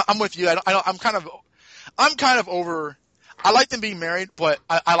 But I'm with you. I'm kind of over. I like them being married, but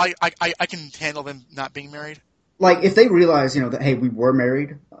I can handle them not being married. Like if they realize, you know, that hey, we were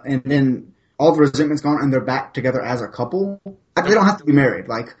married, and then all the resentment's gone, and they're back together as a couple, they don't have to be married.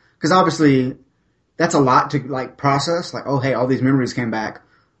 Like, because obviously that's a lot to like process. Like, oh hey, all these memories came back.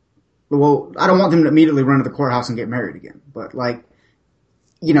 Well, I don't want them to immediately run to the courthouse and get married again. But like,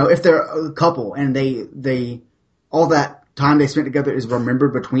 you know, if they're a couple and they all that time they spent together is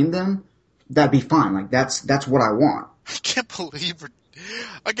remembered between them, that'd be fine. Like that's what I want. I can't believe it's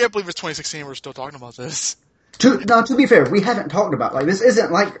 2016 we're still talking about this. To be fair, we haven't talked about like this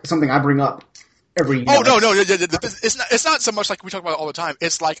isn't like something I bring up every year. Oh no, it's not so much like we talk about it all the time.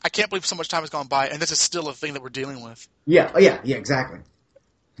 It's like I can't believe so much time has gone by and this is still a thing that we're dealing with. Yeah, exactly.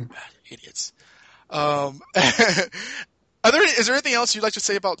 Idiots. Is there anything else you'd like to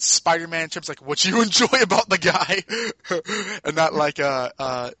say about Spider-Man in terms of like what you enjoy about the guy, and not like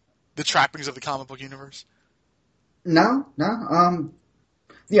the trappings of the comic book universe? No.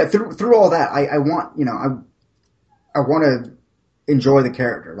 Yeah, through all that, I want I want to enjoy the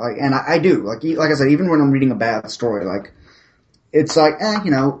character, like, and I do. Like I said, even when I'm reading a bad story, like it's like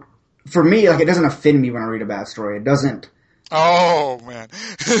for me, like it doesn't offend me when I read a bad story. It doesn't. Oh man.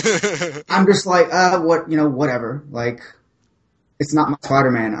 I'm just like, whatever. Like, it's not my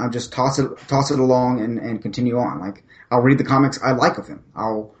Spider-Man. I'll just toss it along and continue on. Like, I'll read the comics I like of him.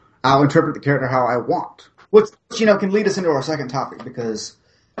 I'll interpret the character how I want. Which can lead us into our second topic, because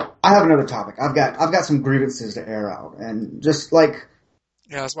I have another topic. I've got some grievances to air out, and just like.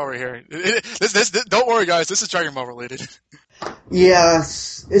 Yeah, that's why we're here. Don't worry, guys. This is Dragon Ball related. Yeah,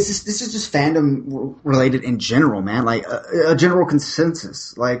 this is just fandom related in general, man. Like a general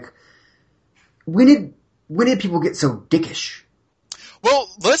consensus. Like, when did people get so dickish? Well,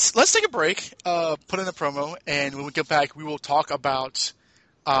 let's take a break, put in a promo, and when we get back, we will talk about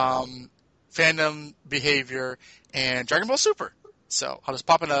fandom behavior and Dragon Ball Super. So I'll just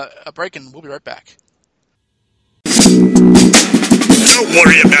pop in a break, and we'll be right back. Don't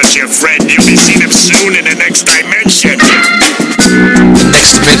worry about your friend. You'll be seeing him soon in the next dimension. The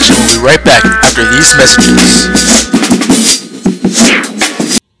next dimension will be right back after these messages.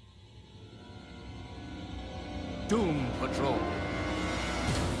 Doom Patrol.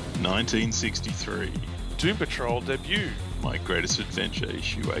 1963. Doom Patrol debut. My Greatest Adventure,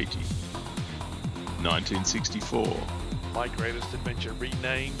 issue 80. 1964. My Greatest Adventure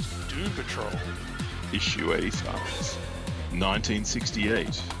renamed Doom Patrol. Issue 85.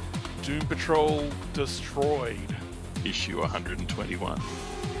 1968. Doom Patrol Destroyed. Issue 121.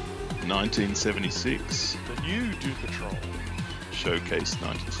 1976. The new Doom Patrol. Showcase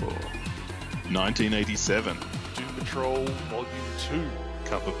 94. 1987. Doom Patrol Volume 2.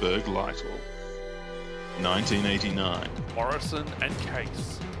 Kupperberg Lytle. 1989. Morrison and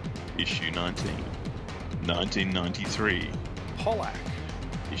Case. Issue 19. 1993. Pollack.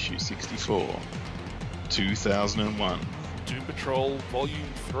 Issue 64. 2001. Doom Patrol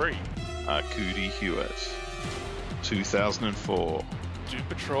Volume 3. Arkudi Hewitt. 2004. Doom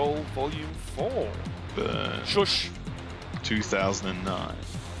Patrol Volume 4. Burn. Shush. 2009.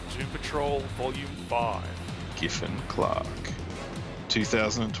 Doom Patrol Volume 5. Giffen Clark.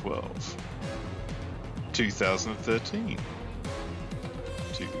 2012. 2013.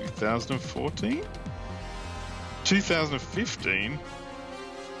 2014? 2015?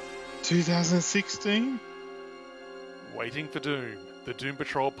 2016? Waiting for Doom, the Doom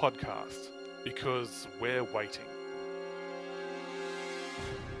Patrol podcast, because we're waiting.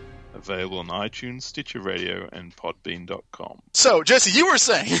 Available on iTunes, Stitcher Radio, and Podbean.com. So, Jesse, you were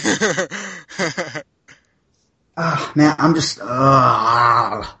saying. Man, I'm just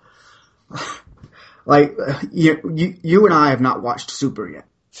like you and I have not watched Super yet.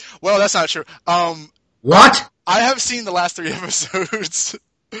 Well, that's not true. What? I have seen the last 3 episodes.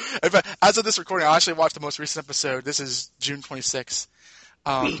 In fact, as of this recording, I actually watched the most recent episode. This is June 26th.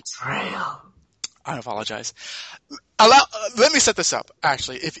 Betrayal. I apologize. Let me set this up,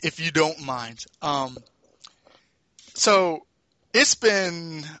 actually, if you don't mind. So, it's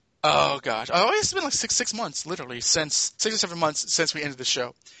been, it's been like six months, literally, since 6 or 7 months since we ended the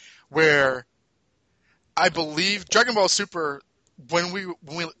show, where I believe Dragon Ball Super, when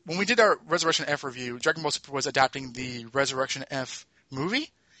we did our Resurrection F review, Dragon Ball Super was adapting the Resurrection F movie,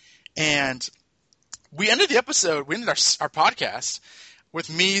 and we ended our podcast with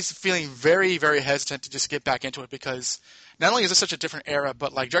me feeling very, very hesitant to just get back into it, because not only is this such a different era,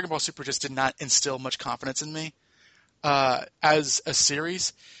 but like Dragon Ball Super just did not instill much confidence in me as a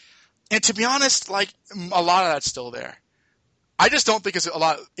series. And to be honest, like a lot of that's still there. I just don't think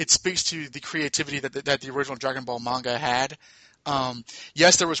it speaks to the creativity that the original Dragon Ball manga had.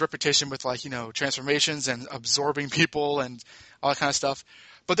 Yes, there was repetition with transformations and absorbing people and all that kind of stuff,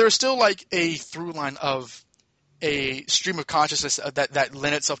 but there was still like a through line of a stream of consciousness that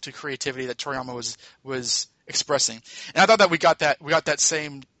lent itself to creativity that Toriyama was expressing. And I thought that we got that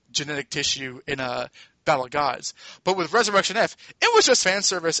same genetic tissue in Battle of Gods. But with Resurrection F, it was just fan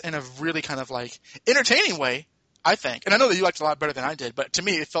service in a really kind of like entertaining way, I think. And I know that you liked it a lot better than I did, but to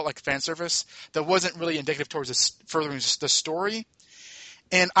me it felt like fan service that wasn't really indicative towards furthering the story.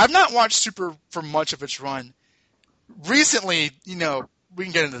 And I've not watched Super for much of its run. Recently, we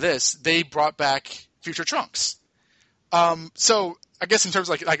can get into this, they brought back Future Trunks. So I guess in terms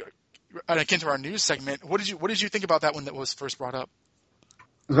of like akin to our news segment, what did you think about that when that was first brought up?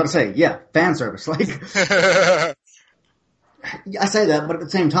 I was about to say, yeah, fan service. Like, I say that, but at the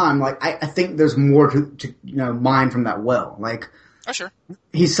same time, like, I think there's more to mine from that well. Like, oh, sure.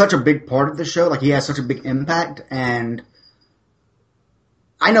 He's such a big part of the show. Like, he has such a big impact, and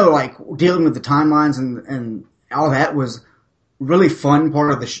I know, like, dealing with the timelines and all that was really fun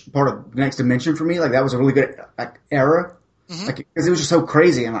part of the Next Dimension for me. Like, that was a really good era. Mm-hmm. Like, because it was just so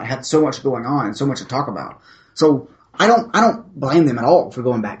crazy and I had so much going on and so much to talk about. So I don't blame them at all for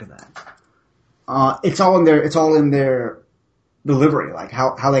going back to that. It's all in their delivery, like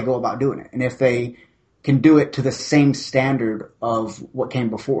how they go about doing it, and if they can do it to the same standard of what came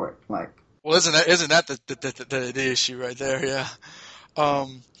before it. Like, well, isn't that the issue right there? Yeah.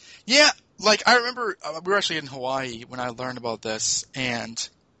 Yeah. Like, I remember we were actually in Hawaii when I learned about this, and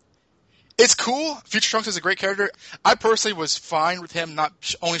it's cool. Future Trunks is a great character. I personally was fine with him not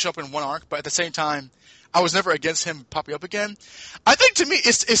only show up in one arc, but at the same time, I was never against him popping up again. I think to me,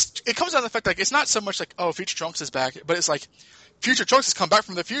 it comes down to the fact, like, it's not so much like, oh, Future Trunks is back, but it's like, Future Trunks has come back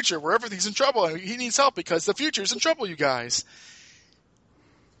from the future where everything's in trouble and he needs help because the future's in trouble, you guys.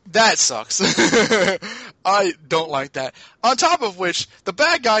 That sucks. I don't like that. On top of which, the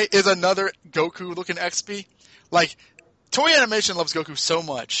bad guy is another Goku-looking XP. Like, Toei Animation loves Goku so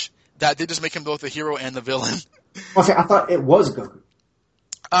much that they just make him both the hero and the villain. Okay, I thought it was Goku.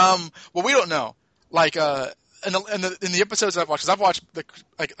 Well, we don't know. Like, in the episodes I've watched, because I've watched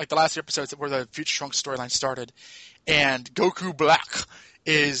the last 3 episodes where the Future Trunks storyline started, and Goku Black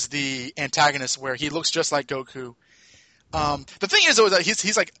is the antagonist where he looks just like Goku. The thing is, though, that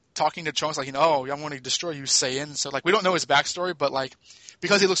he's like talking to Trunks, like, oh, I'm going to destroy you, Saiyan. So, like, we don't know his backstory, but, like,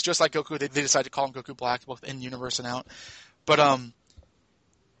 because he looks just like Goku, they decided to call him Goku Black, both in universe and out. But, I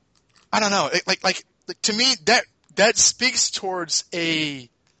don't know. Like to me, that speaks towards a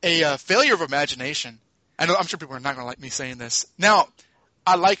failure of imagination. I'm sure people are not going to like me saying this. Now,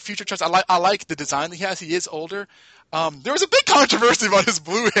 I like Future Trunks. I like the design that he has. He is older. There was a big controversy about his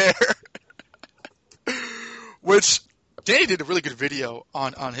blue hair, which Danny did a really good video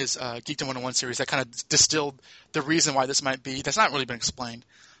on his Geekdom 101 series that kind of distilled the reason why this might be. That's not really been explained.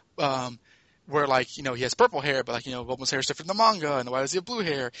 Where, like, he has purple hair, but, like, Bulma's hair is different in the manga, and why does he have blue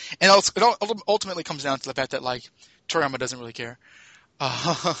hair? And it ultimately comes down to the fact that, like, Toriyama doesn't really care.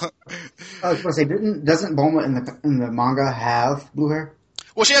 I was going to say, doesn't Bulma in the manga have blue hair?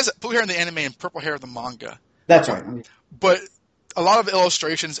 Well, she has blue hair in the anime and purple hair in the manga. That's right. But a lot of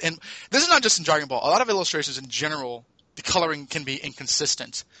illustrations, and this is not just in Dragon Ball, a lot of illustrations in general, the coloring can be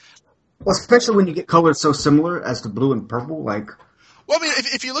inconsistent. Well, especially when you get colors so similar as to blue and purple, like... Well, I mean,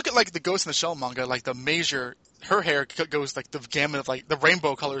 if you look at like the Ghost in the Shell manga, like the Major, her hair goes like the gamut of like the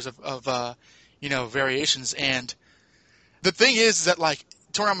rainbow colors of variations. And the thing is that like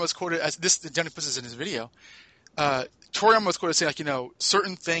Toriyama was quoted as this. Johnny puts this in his video. Toriyama was quoted saying like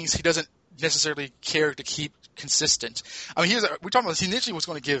certain things he doesn't necessarily care to keep consistent. I mean, we're talking about he initially was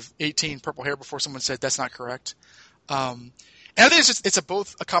going to give 18 purple hair before someone said that's not correct. And I think it's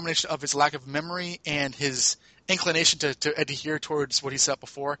both a combination of his lack of memory and his inclination to adhere towards what he said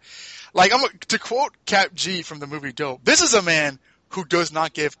before. Like, to quote Cap G from the movie Dope, this is a man who does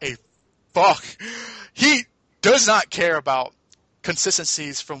not give a fuck. He does not care about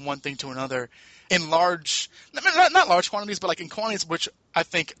consistencies from one thing to another in large, not large quantities, but like in quantities which I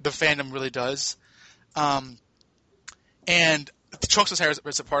think the fandom really does. And Trunks' hair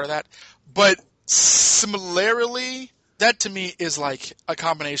is a part of that. But similarly, that to me is like a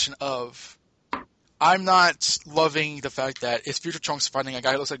combination of I'm not loving the fact that it's future Trunks fighting a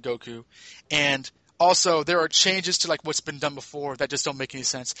guy who looks like Goku, and also there are changes to like what's been done before that just don't make any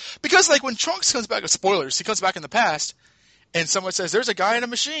sense. Because like when Trunks comes back, spoilers, he comes back in the past, and someone says, there's a guy in a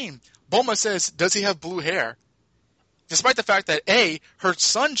machine. Bulma says, does he have blue hair? Despite the fact that A, her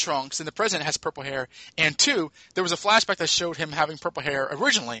son Trunks in the present has purple hair, and 2, there was a flashback that showed him having purple hair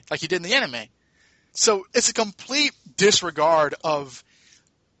originally, like he did in the anime. So it's a complete disregard of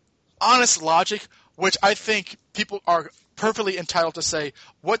honest logic, which I think people are perfectly entitled to say,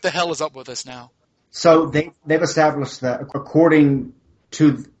 what the hell is up with this now? So they've established that according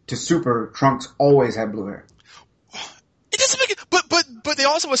to Super, Trunks always had blue hair. It doesn't make it, but they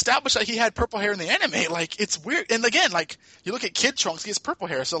also established that he had purple hair in the anime. Like, it's weird. And again, like, you look at Kid Trunks, he has purple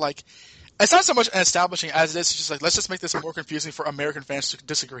hair. So, like, it's not so much an establishing as it is just like, let's just make this more confusing for American fans to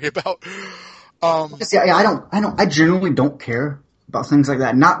disagree about. I genuinely don't care about things like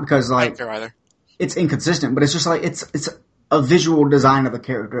that. Not because, like, I don't care either. It's inconsistent, but it's just like, it's a visual design of the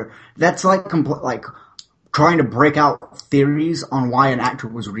character. That's like, like, trying to break out theories on why an actor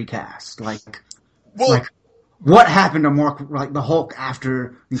was recast. Like, what happened to the Hulk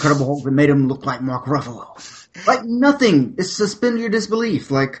after Incredible Hulk that made him look like Mark Ruffalo? Like, nothing. It's suspend your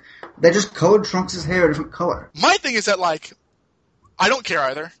disbelief. Like, they just colored Trunks' hair a different color. My thing is that, like, I don't care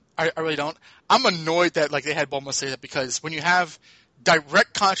either. I really don't. I'm annoyed that, like, they had Bulma say that because when you have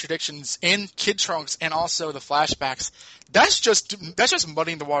direct contradictions in Kid Trunks and also the flashbacks, that's just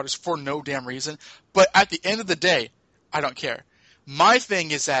muddying the waters for no damn reason. But at the end of the day, I don't care. My thing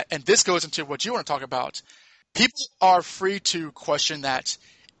is that, and this goes into what you want to talk about, people are free to question that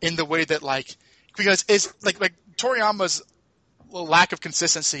in the way that, like, because it's like Toriyama's lack of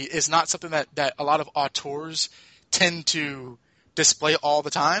consistency is not something that a lot of auteurs tend to display all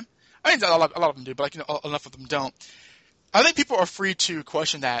the time. I mean, a lot of them do, but like, enough of them don't. I think people are free to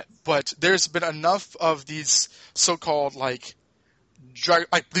question that, but there's been enough of these so-called like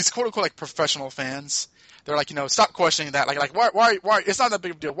these quote-unquote like professional fans. They're like, stop questioning that. Like why? It's not that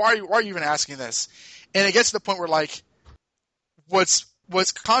big of a deal. Why are you even asking this? And it gets to the point where, like, what's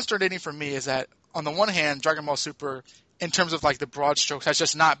consternating for me is that on the one hand, Dragon Ball Super, in terms of like the broad strokes, has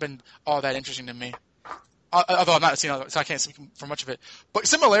just not been all that interesting to me. Although I'm not seeing, so I can't speak for much of it. But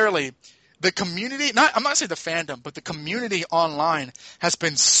similarly, the community, I'm not saying the fandom, but the community online has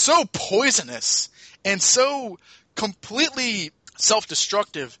been so poisonous and so completely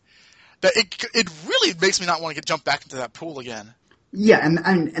self-destructive that it really makes me not want to jump back into that pool again. Yeah,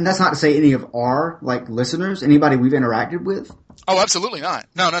 and that's not to say any of our like listeners, anybody we've interacted with. Oh, absolutely not.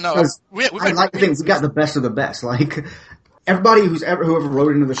 No. I like to think we got the best of the best. Like, everybody whoever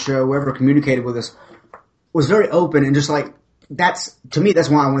wrote into the show, whoever communicated with us, was very open and just like, to me, that's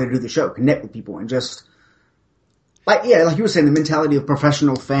why I wanted to do the show, connect with people and just, like, yeah, like you were saying, the mentality of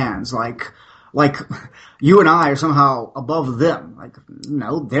professional fans, like you and I are somehow above them. Like,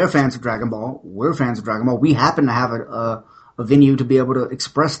 they're fans of Dragon Ball, we're fans of Dragon Ball, we happen to have a venue to be able to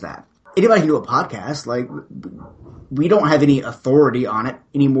express that. Anybody can do a podcast, like, we don't have any authority on it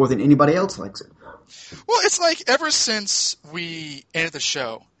any more than anybody else likes it. Well, it's like, ever since we ended the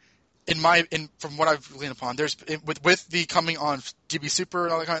show, from what I've leaned upon, there's with the coming on DB Super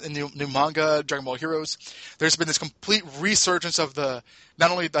and all that kind of new manga, Dragon Ball Heroes, there's been this complete resurgence of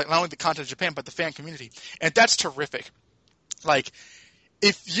not only the content of Japan but the fan community, and that's terrific. Like,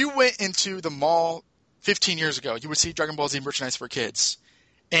 if you went into the mall 15 years ago, you would see Dragon Ball Z merchandise for kids,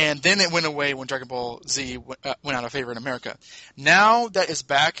 and then it went away when Dragon Ball Z went out of favor in America. Now that it's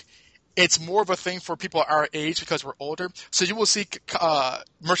back, it's more of a thing for people our age because we're older. So you will see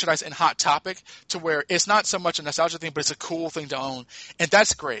merchandise in Hot Topic to where it's not so much a nostalgia thing, but it's a cool thing to own. And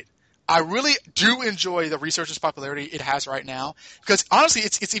that's great. I really do enjoy the resurgence popularity it has right now, because honestly,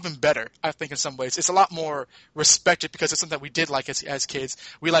 it's even better, I think, in some ways. It's a lot more respected because it's something that we did like as kids,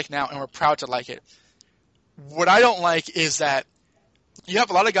 we like now, and we're proud to like it. What I don't like is that you have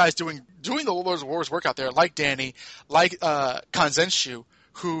a lot of guys doing the Lord's Wars work out there, like Danny, like Kanzenshu,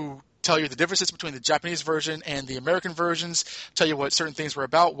 who tell you the differences between the Japanese version and the American versions, tell you what certain things were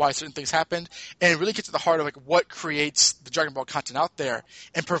about, why certain things happened, and really get to the heart of like what creates the Dragon Ball content out there,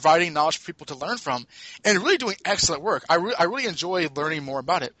 and providing knowledge for people to learn from, and really doing excellent work. I really enjoy learning more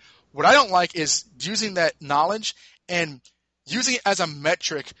about it. What I don't like is using that knowledge and using it as a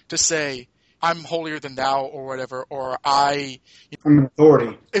metric to say, I'm holier than thou, or whatever, or I'm an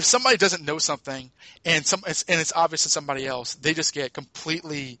authority. If somebody doesn't know something and it's obvious to somebody else, they just get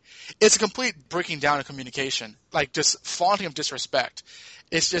it's a complete breaking down of communication, like just flaunting of disrespect.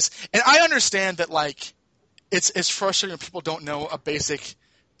 It's just, and I understand that like it's frustrating when people don't know a basic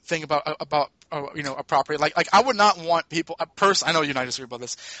thing about a property. Like I would not want people. I know you and I disagree about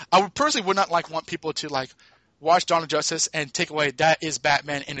this. I would personally would not want people to like watch Dawn of Justice and take away that is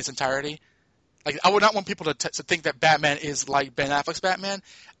Batman in its entirety. Like, I would not want people to think that Batman is like Ben Affleck's Batman.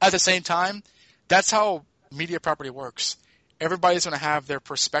 At the same time, that's how media property works. Everybody's going to have their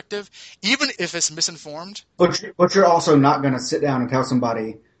perspective, even if it's misinformed. But you're also not going to sit down and tell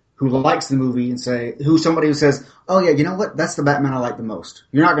somebody who likes the movie and somebody who says, oh yeah, you know what, that's the Batman I like the most.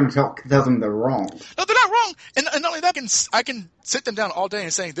 You're not going to tell them they're wrong. No, they're not wrong. And not only that, I can sit them down all day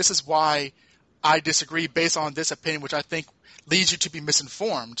and saying, this is why I disagree based on this opinion, which I think leads you to be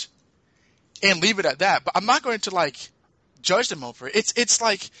misinformed. And leave it at that. But I'm not going to, like, judge them over it. It's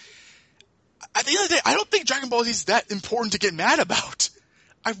like, at the end of the day, I don't think Dragon Ball Z is that important to get mad about.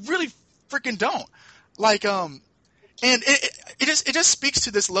 I really freaking don't. Like, and it just speaks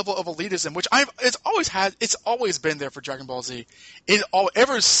to this level of elitism, which it's always been there for Dragon Ball Z.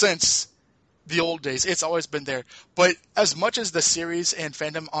 Ever since the old days, it's always been there. But as much as the series and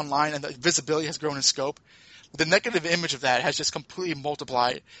fandom online and the visibility has grown in scope, the negative image of that has just completely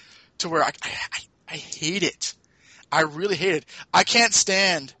multiplied. To where I hate it. I really hate it. I can't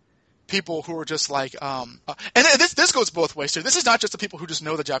stand people who are just like, and this goes both ways too. This is not just the people who just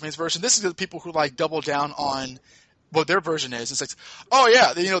know the Japanese version. This is the people who like double down on what their version is. It's like, oh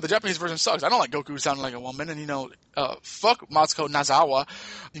yeah, the Japanese version sucks. I don't like Goku sounding like a woman, and fuck Matsuko Nazawa,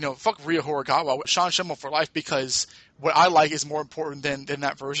 fuck Ryo Horikawa, Sean Schimmel for life, because what I like is more important than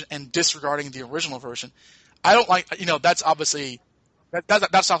that version, and disregarding the original version. I don't like, that's obviously.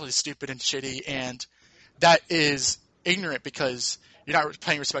 That's obviously stupid and shitty, and that is ignorant because you're not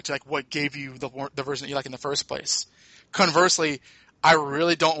paying respect to like what gave you the version that you like in the first place. Conversely, I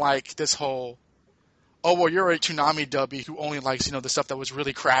really don't like this whole, oh well, you're a Toonami dubby who only likes the stuff that was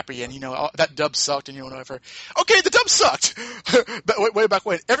really crappy, and that dub sucked, and whatever. Okay, the dub sucked, but way back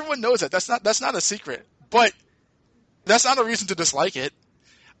when. Everyone knows that. That's not a secret, but that's not a reason to dislike it.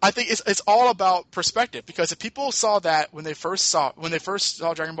 I think it's all about perspective, because if people saw that when they first saw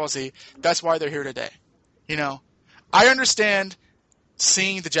Dragon Ball Z, that's why they're here today. I understand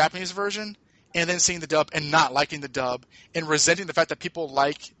seeing the Japanese version and then seeing the dub and not liking the dub and resenting the fact that people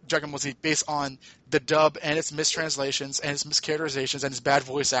like Dragon Ball Z based on the dub and its mistranslations and its mischaracterizations and its bad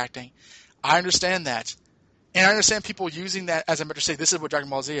voice acting. I understand that. And I understand people using that as a metric to say this is what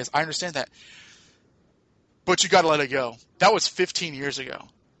Dragon Ball Z is. I understand that. But you got to let it go. That was 15 years ago.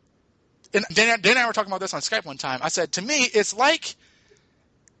 And Dan and I were talking about this on Skype one time. I said, to me, it's like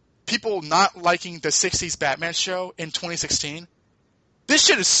people not liking the 60s Batman show in 2016. This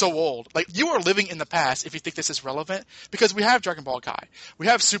shit is so old. Like, you are living in the past if you think this is relevant, because we have Dragon Ball Kai. We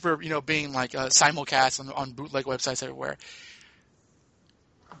have Super, being like simulcast on bootleg websites everywhere.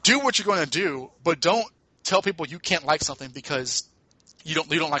 Do what you're going to do, but don't tell people you can't like something because you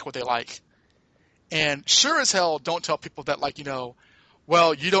don't like what they like. And sure as hell, don't tell people that, like,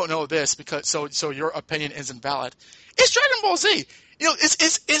 well, you don't know this because so your opinion isn't valid. It's Dragon Ball Z.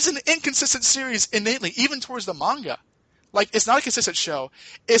 It's an inconsistent series innately, even towards the manga. Like, it's not a consistent show.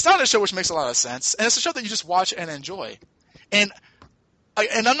 It's not a show which makes a lot of sense, and it's a show that you just watch and enjoy. And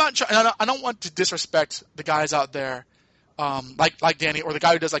I'm not trying. I don't want to disrespect the guys out there, like Danny, or the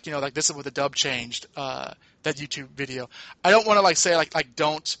guy who does like this is what the dub changed, that YouTube video. I don't want to like say like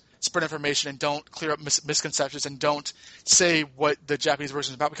don't spread information and don't clear up misconceptions and don't say what the Japanese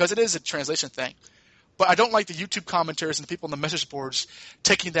version is about, because it is a translation thing. But I don't like the YouTube commenters and the people on the message boards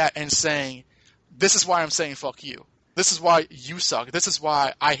taking that and saying, this is why I'm saying fuck you. This is why you suck. This is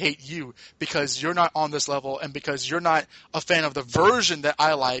why I hate you, because you're not on this level and because you're not a fan of the version that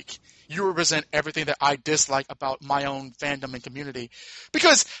I like. You represent everything that I dislike about my own fandom and community.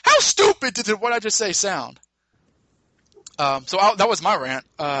 Because how stupid did what I just say sound? That was my rant.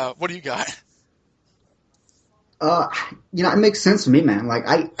 What do you got? It makes sense to me, man. Like,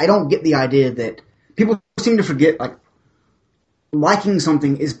 I don't get the idea that people seem to forget, like, liking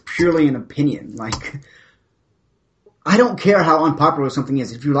something is purely an opinion. Like, I don't care how unpopular something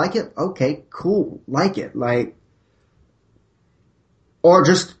is. If you like it, okay, cool, like it. Like, or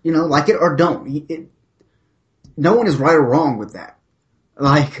just, like it or don't. No one is right or wrong with that.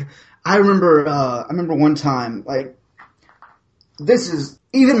 Like, I remember one time, like, this is,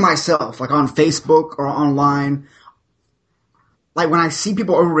 even myself, like on Facebook or online, like when I see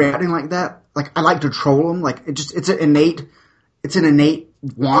people overreacting like that, like I like to troll them. Like it's an innate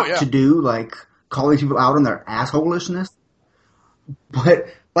want to do, like calling people out on their assholishness. But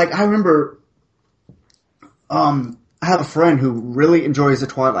like I remember, I have a friend who really enjoys the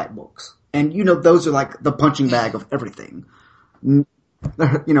Twilight books, and those are like the punching bag of everything.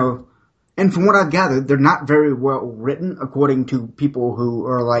 And from what I've gathered, they're not very well written according to people who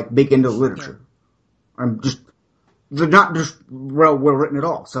are like big into literature. They're not just well written at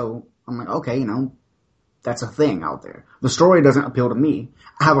all. So I'm like, okay, that's a thing out there. The story doesn't appeal to me.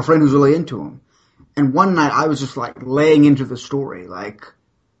 I have a friend who's really into them. And one night I was just like laying into the story, like,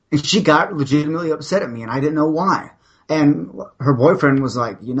 and she got legitimately upset at me, and I didn't know why. And her boyfriend was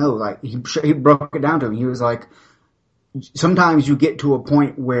like, like he broke it down to me. He was like, sometimes you get to a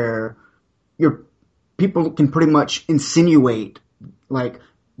point where people can pretty much insinuate, like,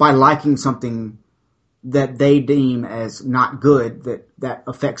 by liking something that they deem as not good, that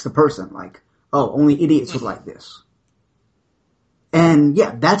affects the person. Like, oh, only idiots would like this. And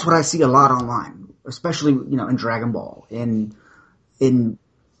yeah, that's what I see a lot online, especially, in Dragon Ball, in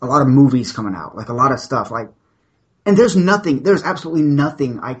a lot of movies coming out, like a lot of stuff, like, and there's absolutely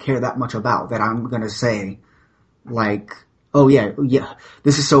nothing I care that much about that I'm gonna say, like, oh yeah,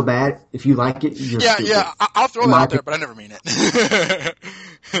 this is so bad. If you like it, you're stupid. Yeah, I'll throw that out there, but I never mean it.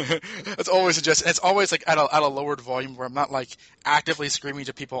 It's always suggested. It's always like at a lowered volume where I'm not like actively screaming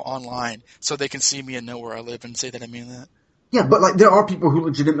to people online so they can see me and know where I live and say that I mean that. Yeah, but like there are people who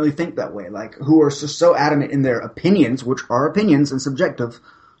legitimately think that way, like who are so adamant in their opinions, which are opinions and subjective.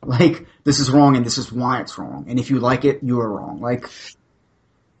 Like, this is wrong and this is why it's wrong, and if you like it, you are wrong. Like,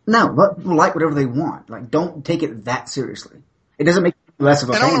 no, let people like whatever they want. Like, don't take it that seriously. It doesn't make you less of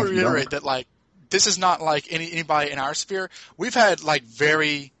a fan. And I want to reiterate that, like, this is not like anybody in our sphere. We've had like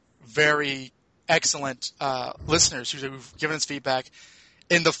very, very excellent listeners who've given us feedback.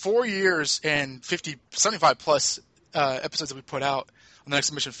 In the 4 years and 75 plus episodes that we put out on the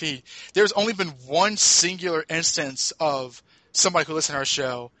Next Mission feed, there's only been one singular instance of somebody who listened to our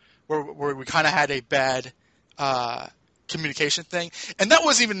show where we kind of had a bad communication thing, and that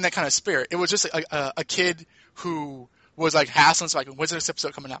wasn't even in that kind of spirit. It was just a kid who was like hassling, so like, when's the next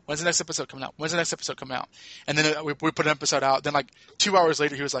episode coming out? When's the next episode coming out? When's the next episode coming out? And then we put an episode out. Then like 2 hours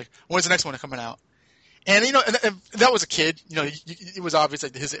later, he was like, when's the next one coming out? And and that was a kid. It was obvious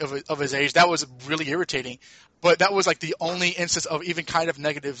like of his age. That was really irritating. But that was like the only instance of even kind of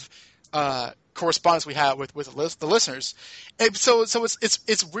negative correspondence we had with the listeners. And so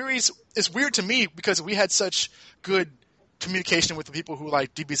it's weird to me because we had such good communication with the people who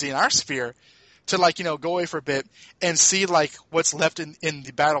like DBZ in our sphere, to like go away for a bit and see like what's left in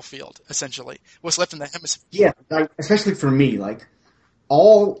the battlefield, essentially what's left in the hemisphere. Yeah, like, especially for me, like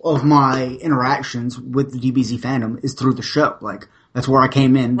all of my interactions with the DBZ fandom is through the show. Like that's where I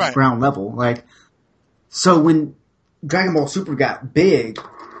came in, right. Ground level. Like, so when Dragon Ball Super got big,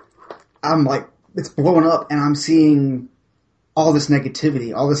 I'm like, it's blowing up, and I'm seeing all this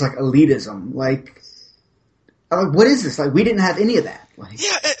negativity, all this like elitism. Like, I'm like, what is this? Like, we didn't have any of that. Like,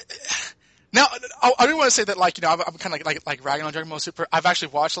 yeah. Now, I do want to say that, like, I'm kind of like ragging on Dragon Ball Super. I've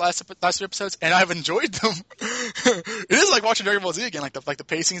actually watched the last few episodes, and I've enjoyed them. It is like watching Dragon Ball Z again. Like the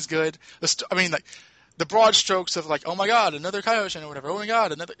pacing is good. Like the broad strokes of like, oh my god, another Kaioshin or whatever. Oh my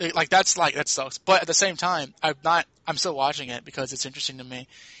god, another that sucks. But at the same time, I'm still watching it because it's interesting to me,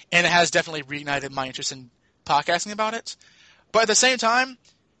 and it has definitely reignited my interest in podcasting about it. But at the same time,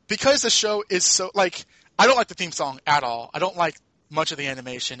 because the show is so like, I don't like the theme song at all. I don't like much of the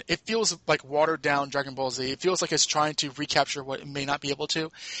animation. It feels like watered down Dragon Ball Z. It feels like it's trying to recapture what it may not be able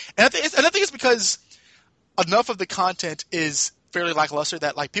to. And I think it's because enough of the content is fairly lackluster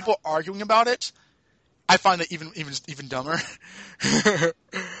that like people arguing about it, I find that even dumber.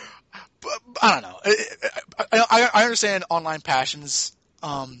 But I don't know. I understand online passions,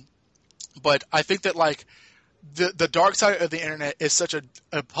 but I think that like the dark side of the internet is such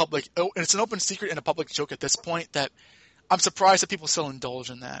a public, and it's an open secret and a public joke at this point that I'm surprised that people still indulge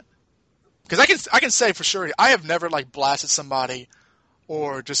in that. Because I can say for sure, I have never like blasted somebody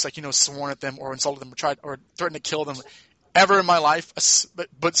or just like sworn at them or insulted them or threatened to kill them ever in my life,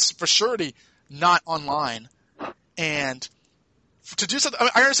 but for surety not online. And to do something,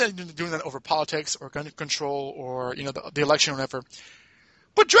 I understand doing that over politics or gun control or the election or whatever.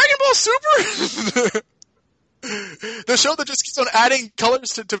 But Dragon Ball Super, the show that just keeps on adding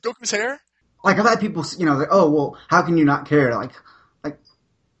colors to Goku's hair. Like, I've had people, like, oh, well, how can you not care? Like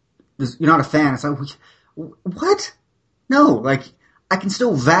you're not a fan. It's like, what? No, like, I can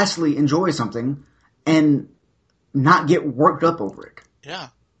still vastly enjoy something and not get worked up over it. Yeah.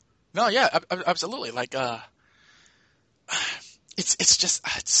 No, yeah, absolutely. Like, it's just,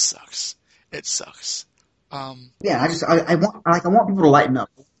 it sucks. It sucks. Yeah, I want people to lighten up,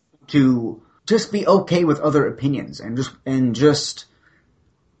 to just be okay with other opinions and just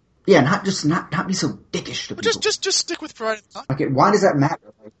not be so dickish to people. Just stick with providing. Okay, why does that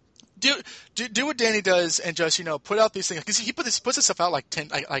matter? Like, do what Danny does and just put out these things, because he puts this stuff out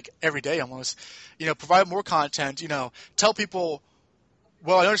like every day almost. Provide more content. Tell people,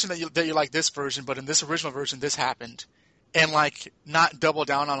 well, I understand that you like this version, but in this original version this happened, and like not double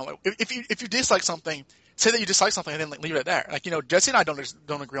down on it. If you dislike something, say that you dislike something and then leave it there. Like, Jesse and I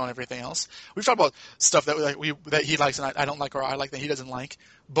don't agree on everything else. We've talked about stuff that he likes and I don't like, or I like that he doesn't like.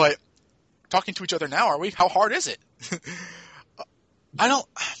 But talking to each other now, are we? How hard is it?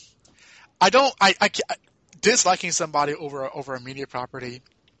 Disliking somebody over a media property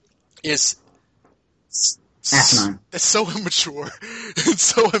is asinine. It's so immature. It's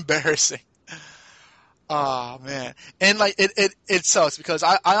so embarrassing. Oh man, and like it sucks because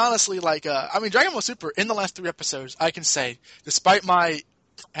I honestly Dragon Ball Super in the last 3 episodes, I can say, despite my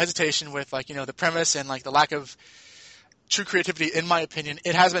hesitation with the premise and like the lack of true creativity, in my opinion,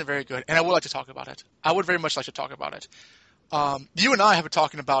 it has been very good, and I would like to talk about it. I would very much like to talk about it. You and I have been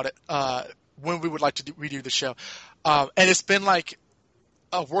talking about it when we would like to redo the show, and it's been like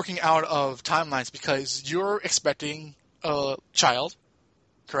working out of timelines because you're expecting a child,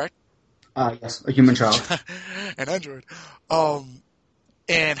 correct? Yes, a human child. An android.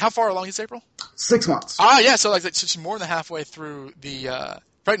 And how far along is April? 6 months. Yeah, so she's more than halfway through the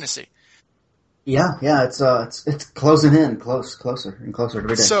pregnancy. Yeah, it's closing in, closer and closer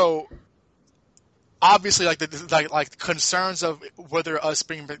every day. So obviously, like the concerns of whether us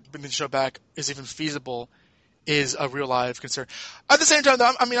bringing the show back is even feasible is a real live concern. At the same time,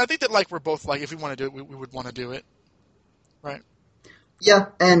 though, I mean, I think that like we're both like, if we want to do it, we would want to do it, right? Yeah,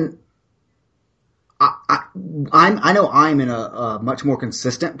 and I know I'm in a much more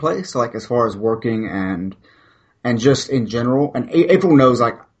consistent place, like as far as working and just in general. And April knows,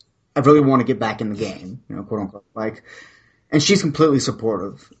 like, I really want to get back in the game, quote unquote. Like, and she's completely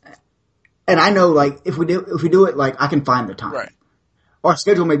supportive. And I know, like, if we do it, like, I can find the time. Right. Our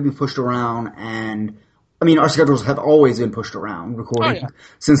schedule may be pushed around, and I mean, our schedules have always been pushed around, recording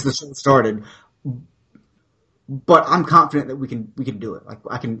since the show started. But I'm confident that we can do it. Like,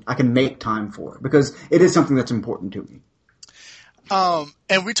 I can make time for it because it is something that's important to me.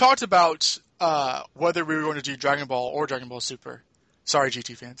 And we talked about whether we were going to do Dragon Ball or Dragon Ball Super. Sorry,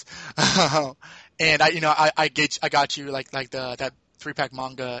 GT fans. And I got you like that 3-pack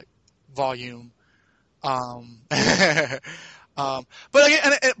manga volume. But I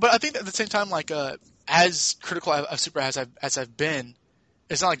think at the same time, like as critical of Super as I've been,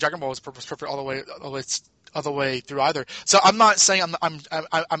 it's not like Dragon Ball was perfect all the way through either. So I'm not saying I'm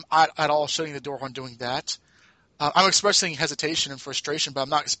at all shutting the door on doing that. I'm expressing hesitation and frustration, but I'm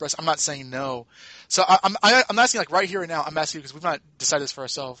not saying no. So I'm asking, like, right here and now. I'm asking you because we've not decided this for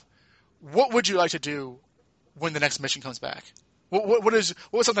ourselves. What would you like to do when the next mission comes back? What is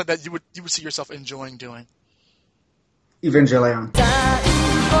something that you would see yourself enjoying doing? Evangelion.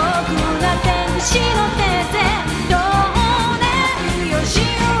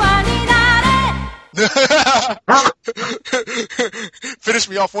 Finish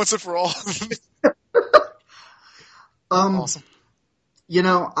me off once and for all. Awesome.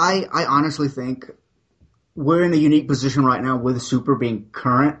 I honestly think we're in a unique position right now with Super being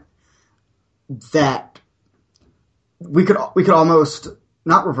current that we could almost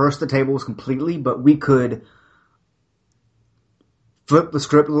not reverse the tables completely, but we could flip the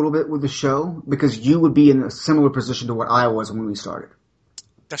script a little bit with the show because you would be in a similar position to what I was when we started.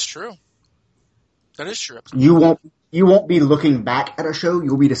 That's true. That is true. You won't be looking back at a show.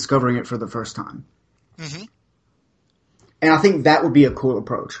 You'll be discovering it for the first time. Mm-hmm. And I think that would be a cool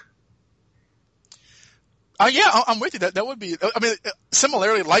approach. Yeah, I'm with you. That would be. I mean,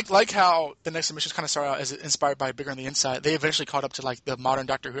 similarly, like how the next emissions kind of started out as inspired by Bigger on the Inside, they eventually caught up to like the modern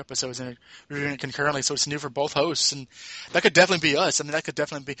Doctor Who episodes and reviewing it concurrently. So it's new for both hosts, and that could definitely be us. I mean, that could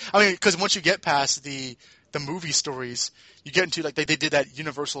definitely be. I mean, because once you get past the movie stories, you get into like they did that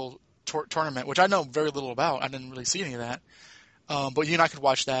Universal tournament, which I know very little about. I didn't really see any of that. But you and I could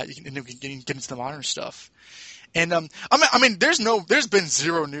watch that. You can get into the modern stuff. And I mean, there's been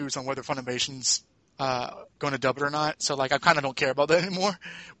zero news on whether Funimation's going to dub it or not. So like, I kind of don't care about that anymore.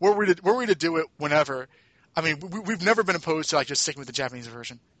 Were we to do it whenever, I mean, we've never been opposed to like just sticking with the Japanese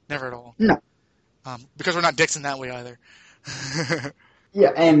version. Never at all. No. Because we're not dicks in that way either.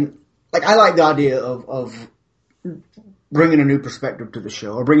 Yeah, and like I like the idea of bringing a new perspective to the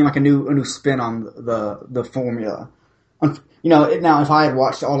show, or bringing like a new spin on the formula. You know, now if I had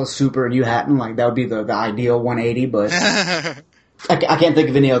watched all of Super and you hadn't, like that would be the ideal 180. But I can't think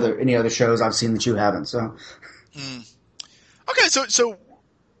of any other shows I've seen that you haven't. So, okay, so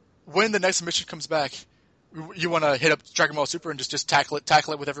when the next submission comes back, you want to hit up Dragon Ball Super and just tackle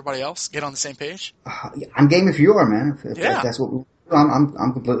it with everybody else, get on the same page. I'm game if you are, man. If that's what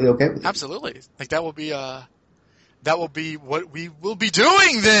I'm completely okay with it. Absolutely, like that will be what we will be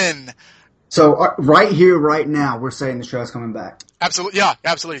doing then. So right here, right now, we're saying the show's coming back. Absolutely, yeah,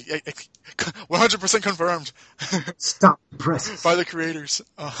 absolutely, 100% confirmed. Stop the presses by the creators.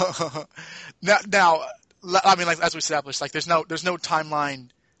 Now, I mean, like as we established, like there's no timeline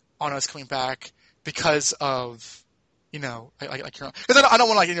on us coming back because of because I don't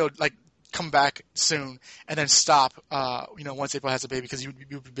want to like come back soon and then stop once April has a baby because you'd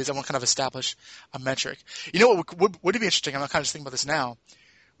be busy. I want to kind of establish a metric. You know what would be interesting? I'm kind of just thinking about this now.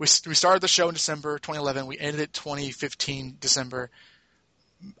 We started the show in December 2011. We ended it 2015 December.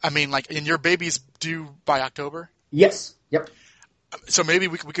 I mean, like, and your baby's due by October? Yes. Yep. So maybe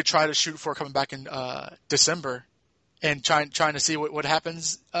we could try to shoot for coming back in December and trying to see what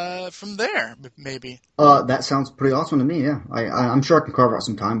happens from there, maybe. That sounds pretty awesome to me, yeah. I'm sure I can carve out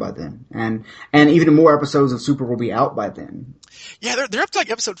some time by then. And even more episodes of Super will be out by then. Yeah, they're up to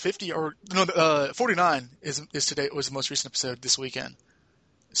like episode 50 or no, 49 is today. Was the most recent episode this weekend.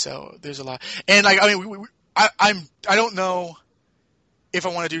 So there's a lot, and like I mean, I don't know if I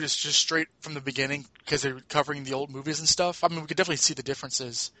want to do this just straight from the beginning because they're covering the old movies and stuff. I mean, we could definitely see the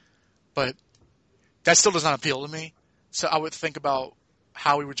differences, but that still does not appeal to me. So I would think about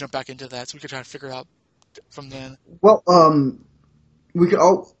how we would jump back into that, so we could try to figure it out from then. Well, we could.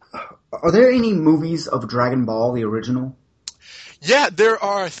 Are there any movies of Dragon Ball, the original? Yeah, there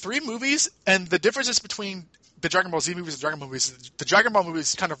are 3 movies, and the differences between the Dragon Ball Z movies and the Dragon Ball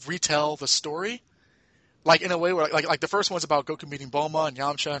movies kind of retell the story, like in a way where like the first one's about Goku meeting Bulma and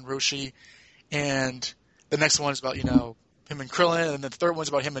Yamcha and Roshi, and the next one's about him and Krillin, and the third one's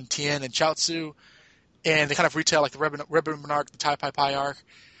about him and Tien and Chaozu, and they kind of retell like the Red Ribbon arc, the Tai Pai arc.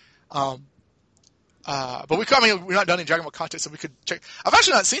 But we're not done in Dragon Ball content, so we could check. I've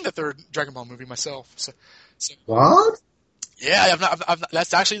actually not seen the third Dragon Ball movie myself. So. What? Yeah, I've not.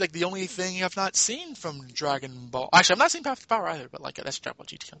 That's actually like the only thing I've not seen from Dragon Ball. Actually, I've not seen Path to Power either, but like that's a Dragon Ball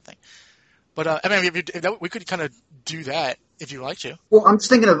GT kind of thing. But I mean, we could kind of do that if you like to. Well, I'm just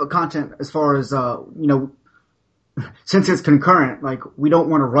thinking of content as far as since it's concurrent. Like we don't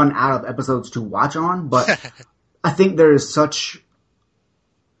want to run out of episodes to watch on, but I think there is such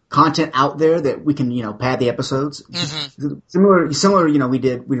content out there that we can pad the episodes. Mm-hmm. Similar. We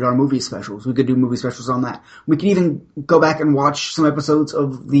did our movie specials. We could do movie specials on that. We could even go back and watch some episodes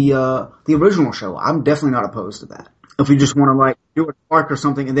of the original show. I'm definitely not opposed to that. If we just want to like do an arc or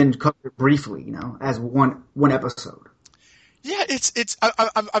something and then cover it briefly, as one episode. Yeah,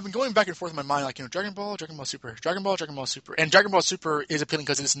 I've been going back and forth in my mind, like Dragon Ball, Dragon Ball Super, Dragon Ball, Dragon Ball Super, and Dragon Ball Super is appealing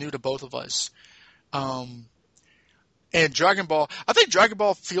because it's new to both of us. And Dragon Ball, I think Dragon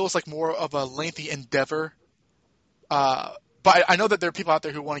Ball feels like more of a lengthy endeavor. But I know that there are people out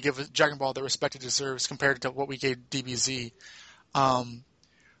there who want to give Dragon Ball the respect it deserves compared to what we gave DBZ.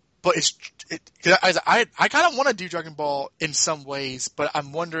 But I kind of want to do Dragon Ball in some ways, but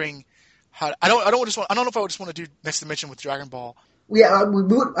I'm wondering how. I don't know if I would just want to do Next Dimension with Dragon Ball. Yeah, I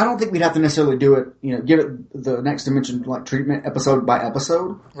don't think we'd have to necessarily do it. Give it the Next Dimension like treatment episode by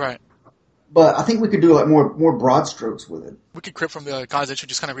episode. Right. But I think we could do like more broad strokes with it. We could crib from the guys that should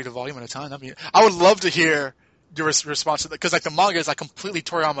just kind of read a volume at a time. I would love to hear your response to that because like the manga is like completely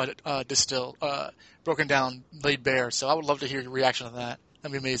Toriyama distilled, broken down, laid bare. So I would love to hear your reaction to that.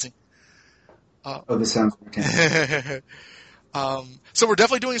 That'd be amazing. This sounds fantastic. So we're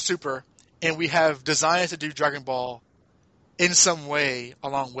definitely doing Super, and we have designs to do Dragon Ball in some way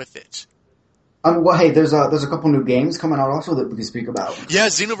along with it. Well, hey, there's a couple new games coming out also that we can speak about. Yeah,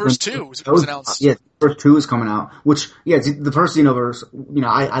 Xenoverse 2 was announced. Yeah, Xenoverse 2 is coming out, which, the first Xenoverse,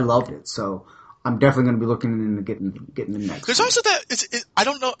 I loved it, so I'm definitely going to be looking into getting the next. There's also that, I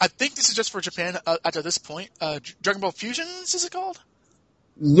don't know, I think this is just for Japan at this point. Dragon Ball Fusions, is it called?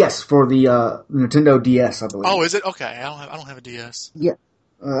 Yes, for the Nintendo DS, I believe. Oh, is it? Okay, I don't have a DS. Yeah.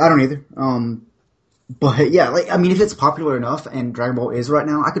 I don't either. But yeah, like I mean, if it's popular enough and Dragon Ball is right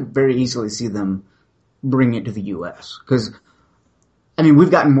now, I could very easily see them bring it to the U.S. Because I mean,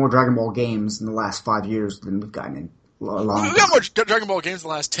 we've gotten more Dragon Ball games in the last 5 years than we've gotten in a long time. We've got more Dragon Ball games in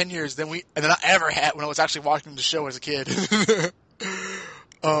the last 10 years than I ever had when I was actually watching the show as a kid.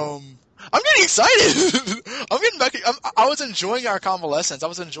 I'm getting excited. I'm getting back. I was enjoying our convalescence. I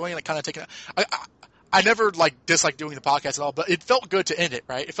was enjoying like kind of taking. I never like disliked doing the podcast at all, but it felt good to end it.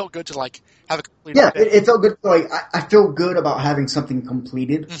 Right? It felt good to like have a complete. Yeah, it felt good. Like I feel good about having something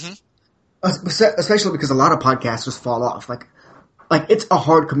completed, especially because a lot of podcasts just fall off. Like it's a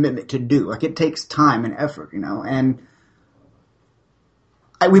hard commitment to do. Like it takes time and effort, and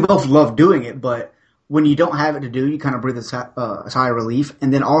we both love doing it, but when you don't have it to do, you kind of breathe a sigh of relief.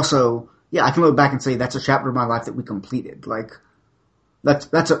 And then also, yeah, I can look back and say that's a chapter of my life that we completed. Like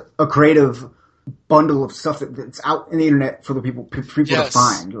that's a creative bundle of stuff that's out in the internet for the people to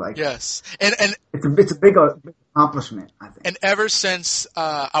find. Like yes, and it's a big accomplishment, I think. And ever since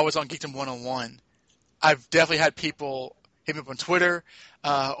I was on Geekdom 101, I've definitely had people hit me up on Twitter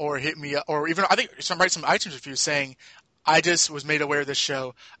or hit me up, or even I think write some iTunes reviews saying, I just was made aware of this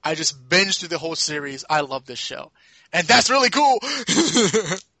show. I just binged through the whole series. I love this show. And that's really cool.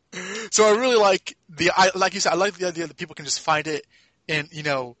 So I really like like you said, I like the idea that people can just find it and,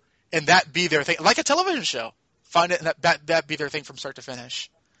 and that be their thing. Like a television show. Find it and that be their thing from start to finish.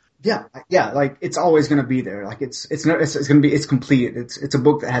 Yeah, like it's always going to be there. Like it's completed. It's a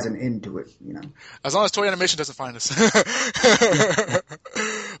book that has an end to it, As long as Toy Animation doesn't find us.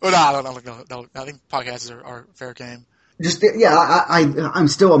 Well, no, I don't know. I think podcasts are fair game. I'm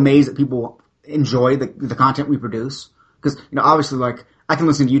still amazed that people enjoy the content we produce because obviously like I can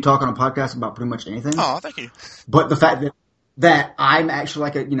listen to you talk on a podcast about pretty much anything. Oh, thank you. But the fact that I'm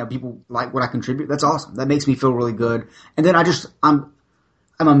actually like people like what I contribute, that's awesome. That makes me feel really good. And then I'm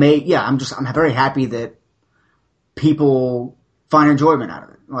amazed. Yeah, I'm very happy that people find enjoyment out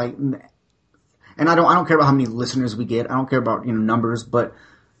of it. Like, and I don't care about how many listeners we get. I don't care about numbers, but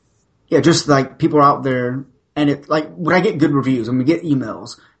yeah, just like people are out there. And it like when I get good reviews and we get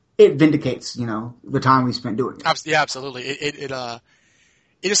emails, it vindicates the time we spent doing it. Yeah, absolutely. It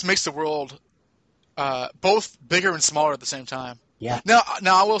just makes the world both bigger and smaller at the same time. Yeah. Now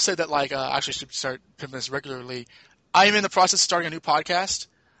I will say that like I actually should start pimping this regularly. I am in the process of starting a new podcast.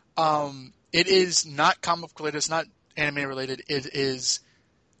 It is not comic related. It's not anime related. It is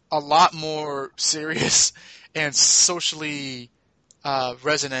a lot more serious and socially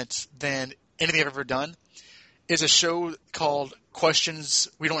resonant than anything I've ever done. Is a show called Questions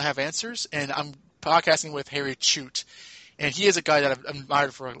We Don't Have Answers, and I'm podcasting with Harry Chute. And he is a guy that I've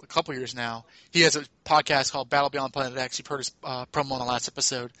admired for a couple years now. He has a podcast called Battle Beyond Planet X. You've heard his promo on the last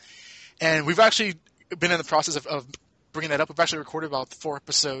episode. And we've actually been in the process of bringing that up. We've actually recorded about 4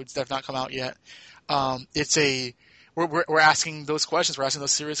 episodes that have not come out yet. We're asking those questions. We're asking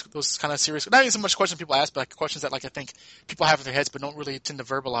those kind of serious, not even so much questions people ask, but like questions that like I think people have in their heads but don't really tend to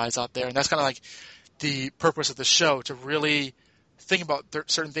verbalize out there. And that's kind of like the purpose of the show, to really think about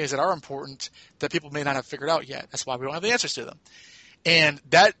certain things that are important that people may not have figured out yet. That's why we don't have the answers to them. And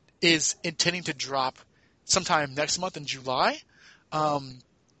that is intending to drop sometime next month in July. And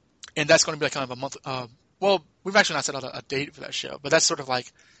that's going to be like kind of a month. Well, we've actually not set out a date for that show, but that's sort of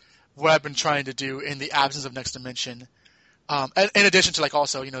like what I've been trying to do in the absence of Next Dimension. In addition to like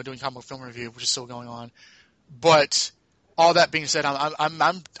also, doing comic film review, which is still going on. But all that being said,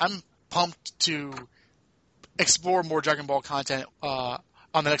 I'm pumped to explore more Dragon Ball content on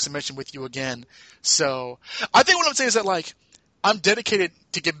the Next Dimension with you again. So I think what I'm saying is that like I'm dedicated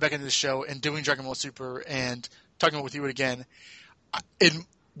to getting back into the show and doing Dragon Ball Super and talking with you again. And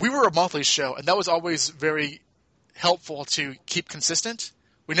we were a monthly show, and that was always very helpful to keep consistent.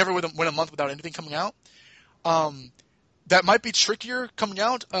 We never went a month without anything coming out. That might be trickier coming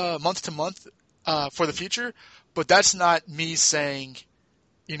out month to month for the future, but that's not me saying,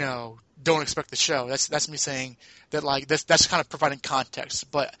 don't expect the show. That's me saying that like that's kind of providing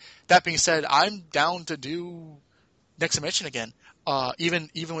context. But that being said, I'm down to do Next Dimension again, even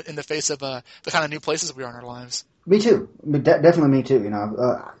in the face of the kind of new places we are in our lives. Me too. Definitely me too.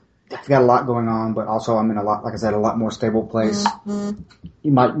 I've got a lot going on, but also I'm in a lot more stable place.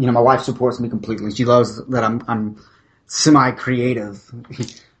 Mm-hmm. My wife supports me completely. She loves that I'm semi-creative.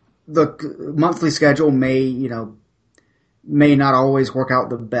 The monthly schedule may not always work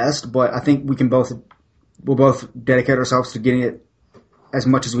out the best, but I think we'll both dedicate ourselves to getting it as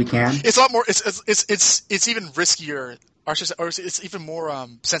much as we can. It's a lot more. It's even riskier, or it's even more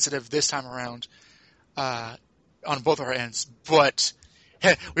sensitive this time around on both our ends. But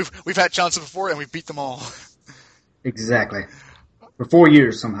hey, we've had challenges before and we've beat them all. Exactly. For 4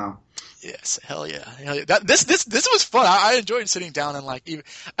 years somehow. Yes, hell yeah. This was fun. I enjoyed sitting down and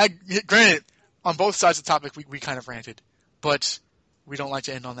granted, on both sides of the topic we kind of ranted, but we don't like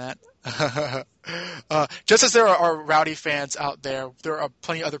to end on that. Just as there are rowdy fans out there are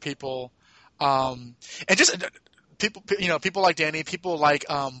plenty of other people, and just people like Danny, people like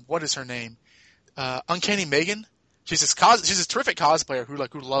what is her name, Uncanny Megan. She's a terrific cosplayer who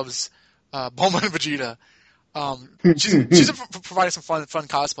loves Bulma and Vegeta. She's providing some fun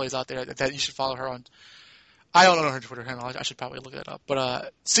cosplays out there that you should follow her on. I don't know her Twitter handle. I should probably look that up.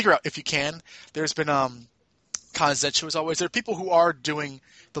 But seek her out if you can. There's been Kanzetsu as always. There are people who are doing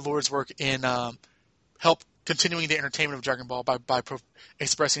the Lord's work in help continuing the entertainment of Dragon Ball by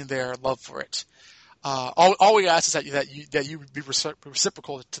expressing their love for it. All we ask is that you be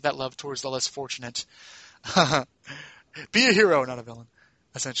reciprocal to that love towards the less fortunate. Be a hero, not a villain,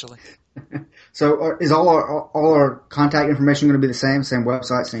 essentially. So is all our contact information going to be the same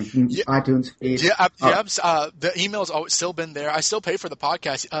website, same iTunes feed? Yeah, the email's always still been there. I still pay for the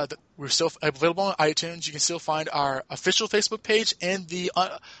podcast. We're still available on iTunes. You can still find our official Facebook page and the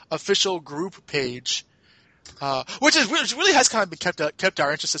official group page, which really has kind of been kept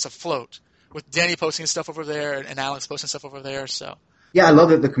our interests afloat, with Danny posting stuff over there and Alex posting stuff over there. So yeah, I love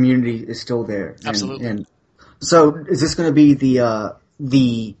that the community is still there. Absolutely. And so is this going to be the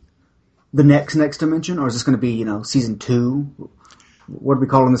next dimension, or is this going to be season 2? What are we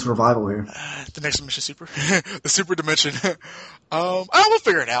calling this revival here? The next dimension, the super dimension. We'll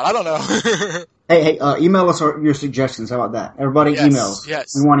figure it out. I don't know. hey, email us your suggestions. How about that? Everybody, emails.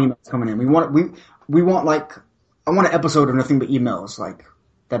 Yes. We want emails coming in. We want I want an episode of nothing but emails.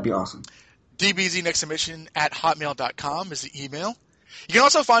 That'd be awesome. dbznextdimension@hotmail.com is the email. You can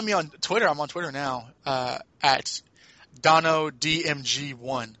also find me on Twitter. I'm on Twitter now at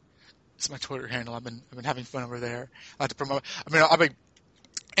DonoDMG1. It's my Twitter handle. I've been having fun over there. I like to promote.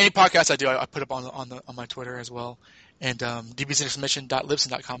 Any podcast I do, I put up on my Twitter as well. And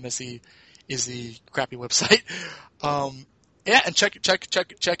dbznextdimension.libsyn.com is the crappy website. And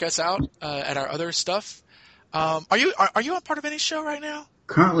check us out at our other stuff. Are you on part of any show right now?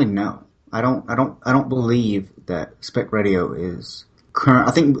 Currently, no. I don't believe that Spec Radio is current.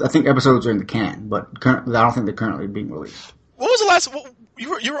 I think episodes are in the can, but I don't think they're currently being released. What was the last?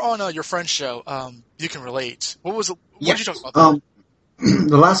 You were on your friend's show. You Can Relate. What did you talk about?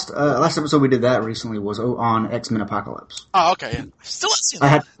 The last episode we did that recently was on X-Men Apocalypse. Oh, okay. Yeah. Still haven't seen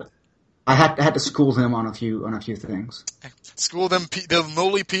that. I had to school him on a few things. School them, the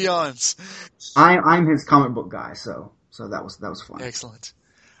lowly peons. I'm his comic book guy, so that was fun. Excellent.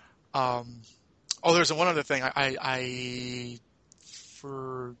 There's one other thing I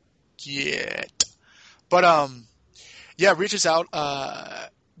forget, but reach us out.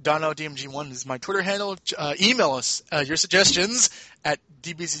 DonoDMG1 is my Twitter handle. Email us your suggestions at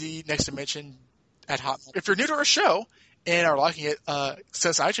dbznextdimension@hotmail. If you're new to our show and are liking it,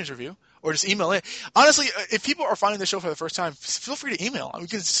 send us an iTunes review or just email in. Honestly, if people are finding the show for the first time, feel free to email. You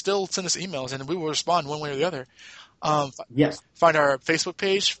can still send us emails and we will respond one way or the other. Yes. Find our Facebook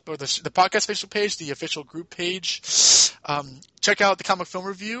page, or the podcast Facebook page, the official group page. Check out the Comic Film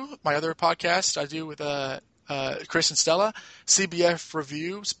Review, my other podcast I do with Chris and Stella. CBF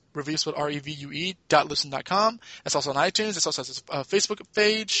Reviews with revue.listen.com. That's also on iTunes. It's also a Facebook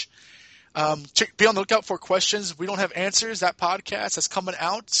page. Be on the lookout for questions we don't have answers. That podcast is coming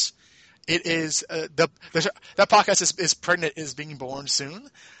out. It is that podcast is pregnant, is being born soon.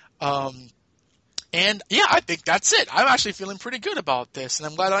 And yeah, I think that's it. I'm actually feeling pretty good about this, and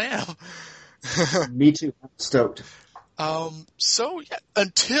I'm glad I am. Me too. I'm stoked.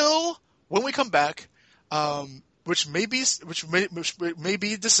 Until when we come back, which may be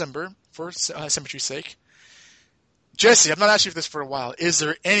December for symmetry's sake. Jesse, I've not asked you this for a while. Is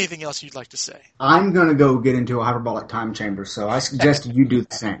there anything else you'd like to say? I'm going to go get into a hyperbolic time chamber, so I suggest you do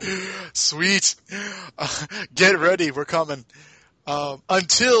the same. Sweet. Get ready. We're coming.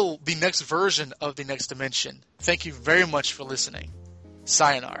 Until the next version of the next dimension. Thank you very much for listening.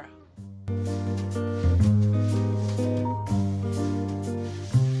 Sayonara.